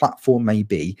 whatever their platform may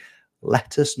be.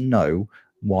 Let us know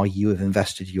why you have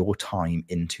invested your time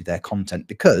into their content,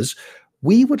 because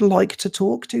we would like to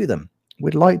talk to them.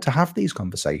 We'd like to have these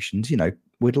conversations.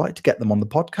 We'd like to get them on the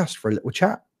podcast for a little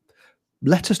chat.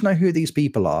 Let us know who these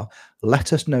people are.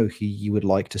 Let us know who you would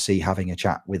like to see having a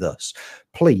chat with us.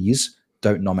 Please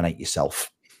don't nominate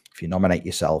yourself. If you nominate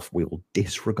yourself, we will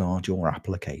disregard your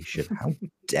application. How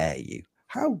dare you?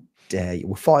 How dare you?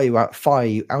 We'll fire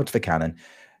you out of a cannon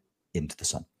into the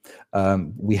sun.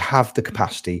 We have the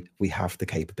capacity. We have the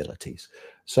capabilities.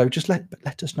 So just let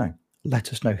us know.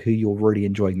 Let us know who you're really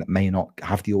enjoying that may not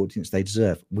have the audience they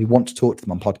deserve. We want to talk to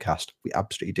them on podcast. We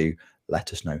absolutely do.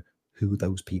 Let us know who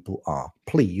those people are,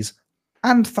 please,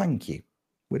 and thank you.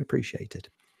 We'd appreciate it.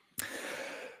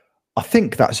 I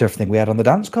think that's everything we had on the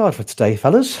dance card for today,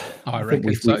 fellas. I reckon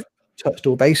we've touched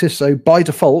all bases. So by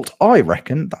default, I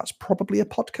reckon that's probably a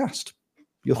podcast.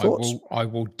 Your thoughts? I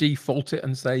will default it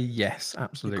and say yes,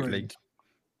 absolutely. Agreed.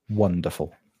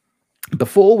 Wonderful.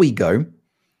 Before we go,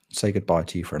 say goodbye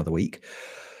to you for another week.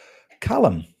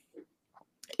 Callum,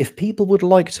 if people would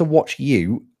like to watch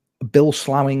you Bill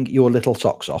sloughing your little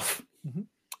socks off,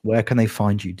 where can they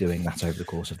find you doing that over the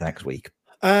course of next week?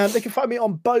 They can find me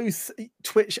on both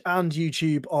Twitch and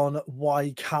YouTube on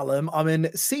Why Callum. I'm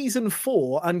in season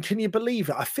 4, and can you believe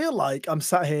it? I feel like I'm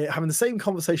sat here having the same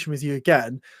conversation with you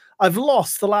again. I've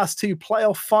lost the last 2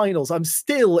 playoff finals. I'm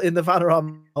still in the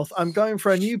Vanarama South. I'm going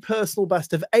for a new personal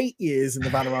best of 8 years in the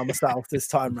Vanarama South this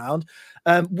time round.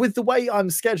 With the way I'm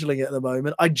scheduling it at the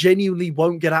moment, I genuinely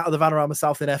won't get out of the Vanarama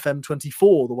South in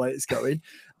FM24 the way it's going.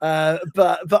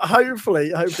 But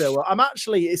hopefully I will. I'm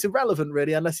actually, it's irrelevant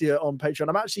really, unless you're on Patreon.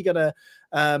 I'm actually going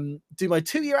to do my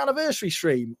 2-year anniversary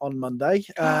stream on Monday.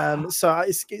 So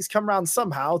it's come around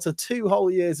somehow to 2 whole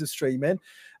years of streaming.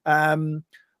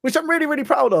 Which I'm really, really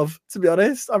proud of, to be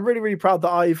honest. I'm really, really proud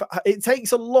that it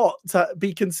takes a lot to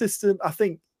be consistent. I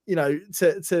think,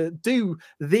 to do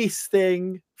this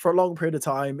thing for a long period of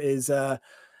time is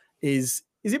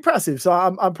impressive. So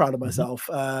I'm proud of myself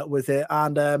with it.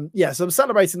 And so I'm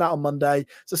celebrating that on Monday.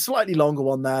 It's a slightly longer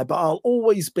one there, but I'll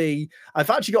always be, I've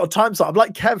actually got a time slot. I'm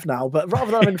like Kev now, but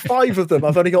rather than having 5 of them,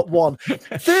 I've only got 1.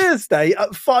 Thursday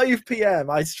at 5 p.m.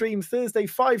 I stream Thursday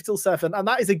 5 till 7, and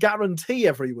that is a guarantee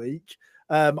every week.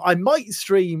 I might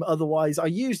stream otherwise. I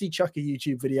usually chuck a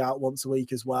YouTube video out once a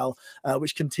week as well,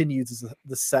 which continues as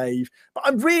the save. But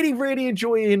I'm really, really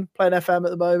enjoying playing FM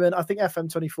at the moment. I think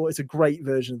FM24 is a great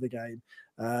version of the game.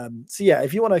 So yeah,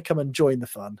 if you want to come and join the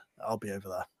fun, I'll be over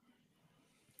there.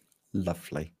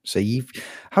 Lovely. So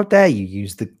how dare you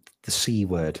use the C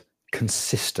word,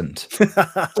 consistent?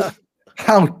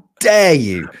 How dare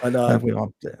you? I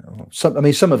know.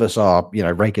 Some of us are,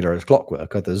 regular as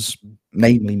clockwork. Others,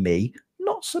 namely me,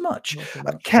 not so much.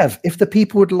 Kev, if the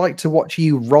people would like to watch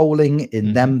you rolling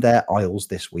in their aisles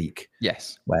this week,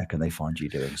 yes, where can they find you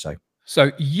doing so?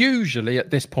 So usually at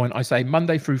this point, I say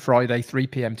Monday through Friday, 3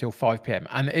 p.m. till 5 p.m.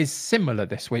 And it is similar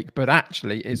this week, but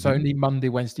actually it's only Monday,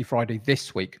 Wednesday, Friday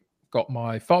this week. Got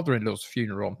my father-in-law's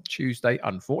funeral on Tuesday,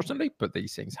 unfortunately, but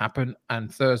these things happen.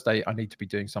 And Thursday, I need to be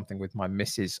doing something with my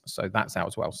missus. So that's out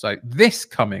as well. So this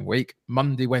coming week,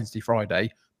 Monday, Wednesday,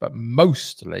 Friday, but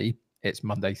mostly it's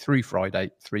Monday through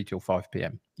Friday, 3 till 5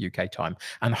 p.m. UK time.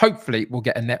 And hopefully we'll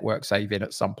get a network save in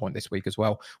at some point this week as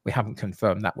well. We haven't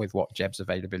confirmed that with what Jeb's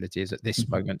availability is at this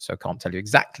moment, so I can't tell you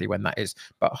exactly when that is,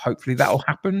 but hopefully that'll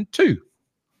happen too.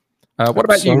 What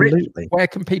about you, Rich? Where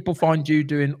can people find you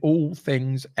doing all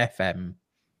things FM?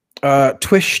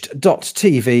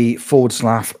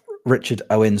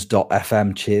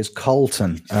 Twitch.tv/RichardOwens.fm. Cheers,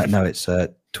 Colton. No, it's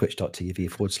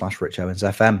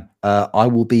twitch.tv/RichOwensFM. I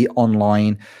will be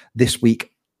online this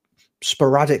week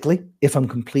sporadically, if I'm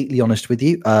completely honest with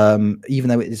you, even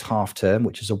though it is half term,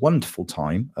 which is a wonderful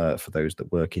time for those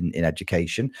that work in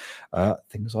education.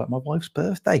 Things like my wife's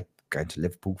birthday, going to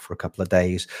Liverpool for a couple of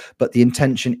days, but the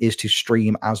intention is to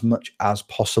stream as much as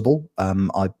possible.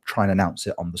 I try and announce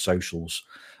it on the socials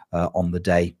on the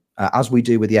day, as we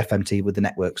do with the FMT, with the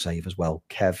network save as well.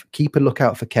 Kev, keep a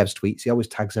lookout for Kev's tweets. He always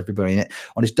tags everybody in it.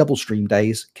 On his double stream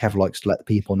days, Kev likes to let the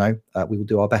people know. We will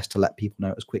do our best to let people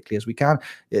know as quickly as we can.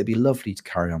 It'd be lovely to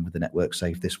carry on with the network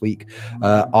save this week.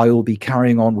 I will be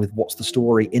carrying on with What's the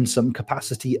Story in some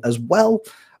capacity as well.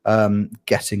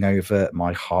 Getting over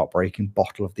my heartbreaking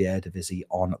bottle of the Eredivisie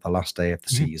on the last day of the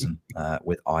season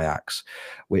with Ajax,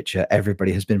 which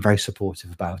everybody has been very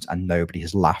supportive about, and nobody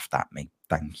has laughed at me.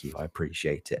 Thank you, I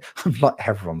appreciate it. Like,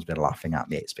 everyone's been laughing at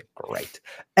me. It's been great.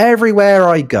 Everywhere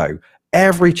I go,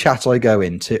 every chat I go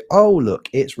into, oh look,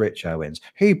 it's Rich Owens.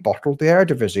 He bottled the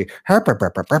Eredivisie.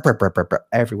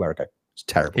 Everywhere I go, it's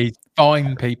terrible. He's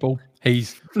fine, people.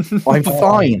 I'm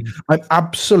fine. I'm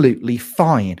absolutely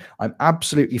fine. I'm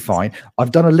absolutely fine.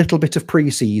 I've done a little bit of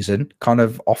pre-season kind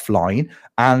of offline,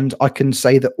 and I can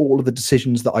say that all of the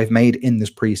decisions that I've made in this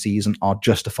pre-season are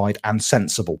justified and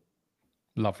sensible.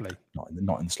 Lovely. Not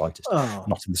in the slightest.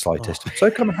 Not in the slightest. So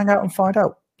come and hang out and find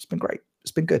out. It's been great.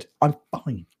 It's been good. I'm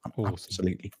fine. I'm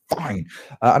absolutely fine.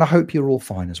 And I hope you're all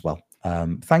fine as well.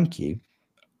 Thank you,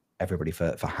 everybody,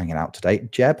 for hanging out today.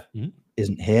 Jeb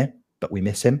isn't here, but we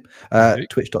miss him.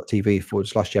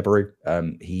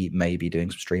 Twitch.tv/Jebaroo. He may be doing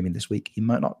some streaming this week. He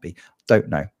might not be. Don't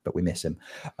know, but we miss him.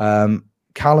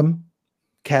 Callum,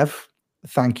 Kev,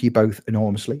 thank you both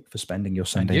enormously for spending your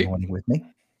Sunday morning with me.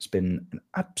 It's been an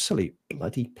absolute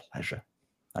bloody pleasure.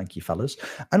 Thank you, fellas.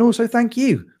 And also thank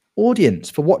you, audience,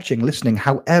 for watching, listening,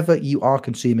 however you are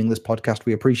consuming this podcast.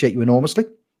 We appreciate you enormously.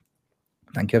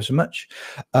 Thank you ever so much.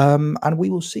 And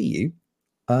we will see you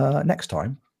next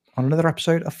time on another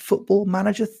episode of Football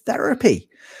Manager Therapy.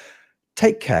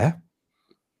 Take care.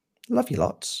 Love you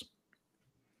lots.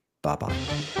 Bye-bye.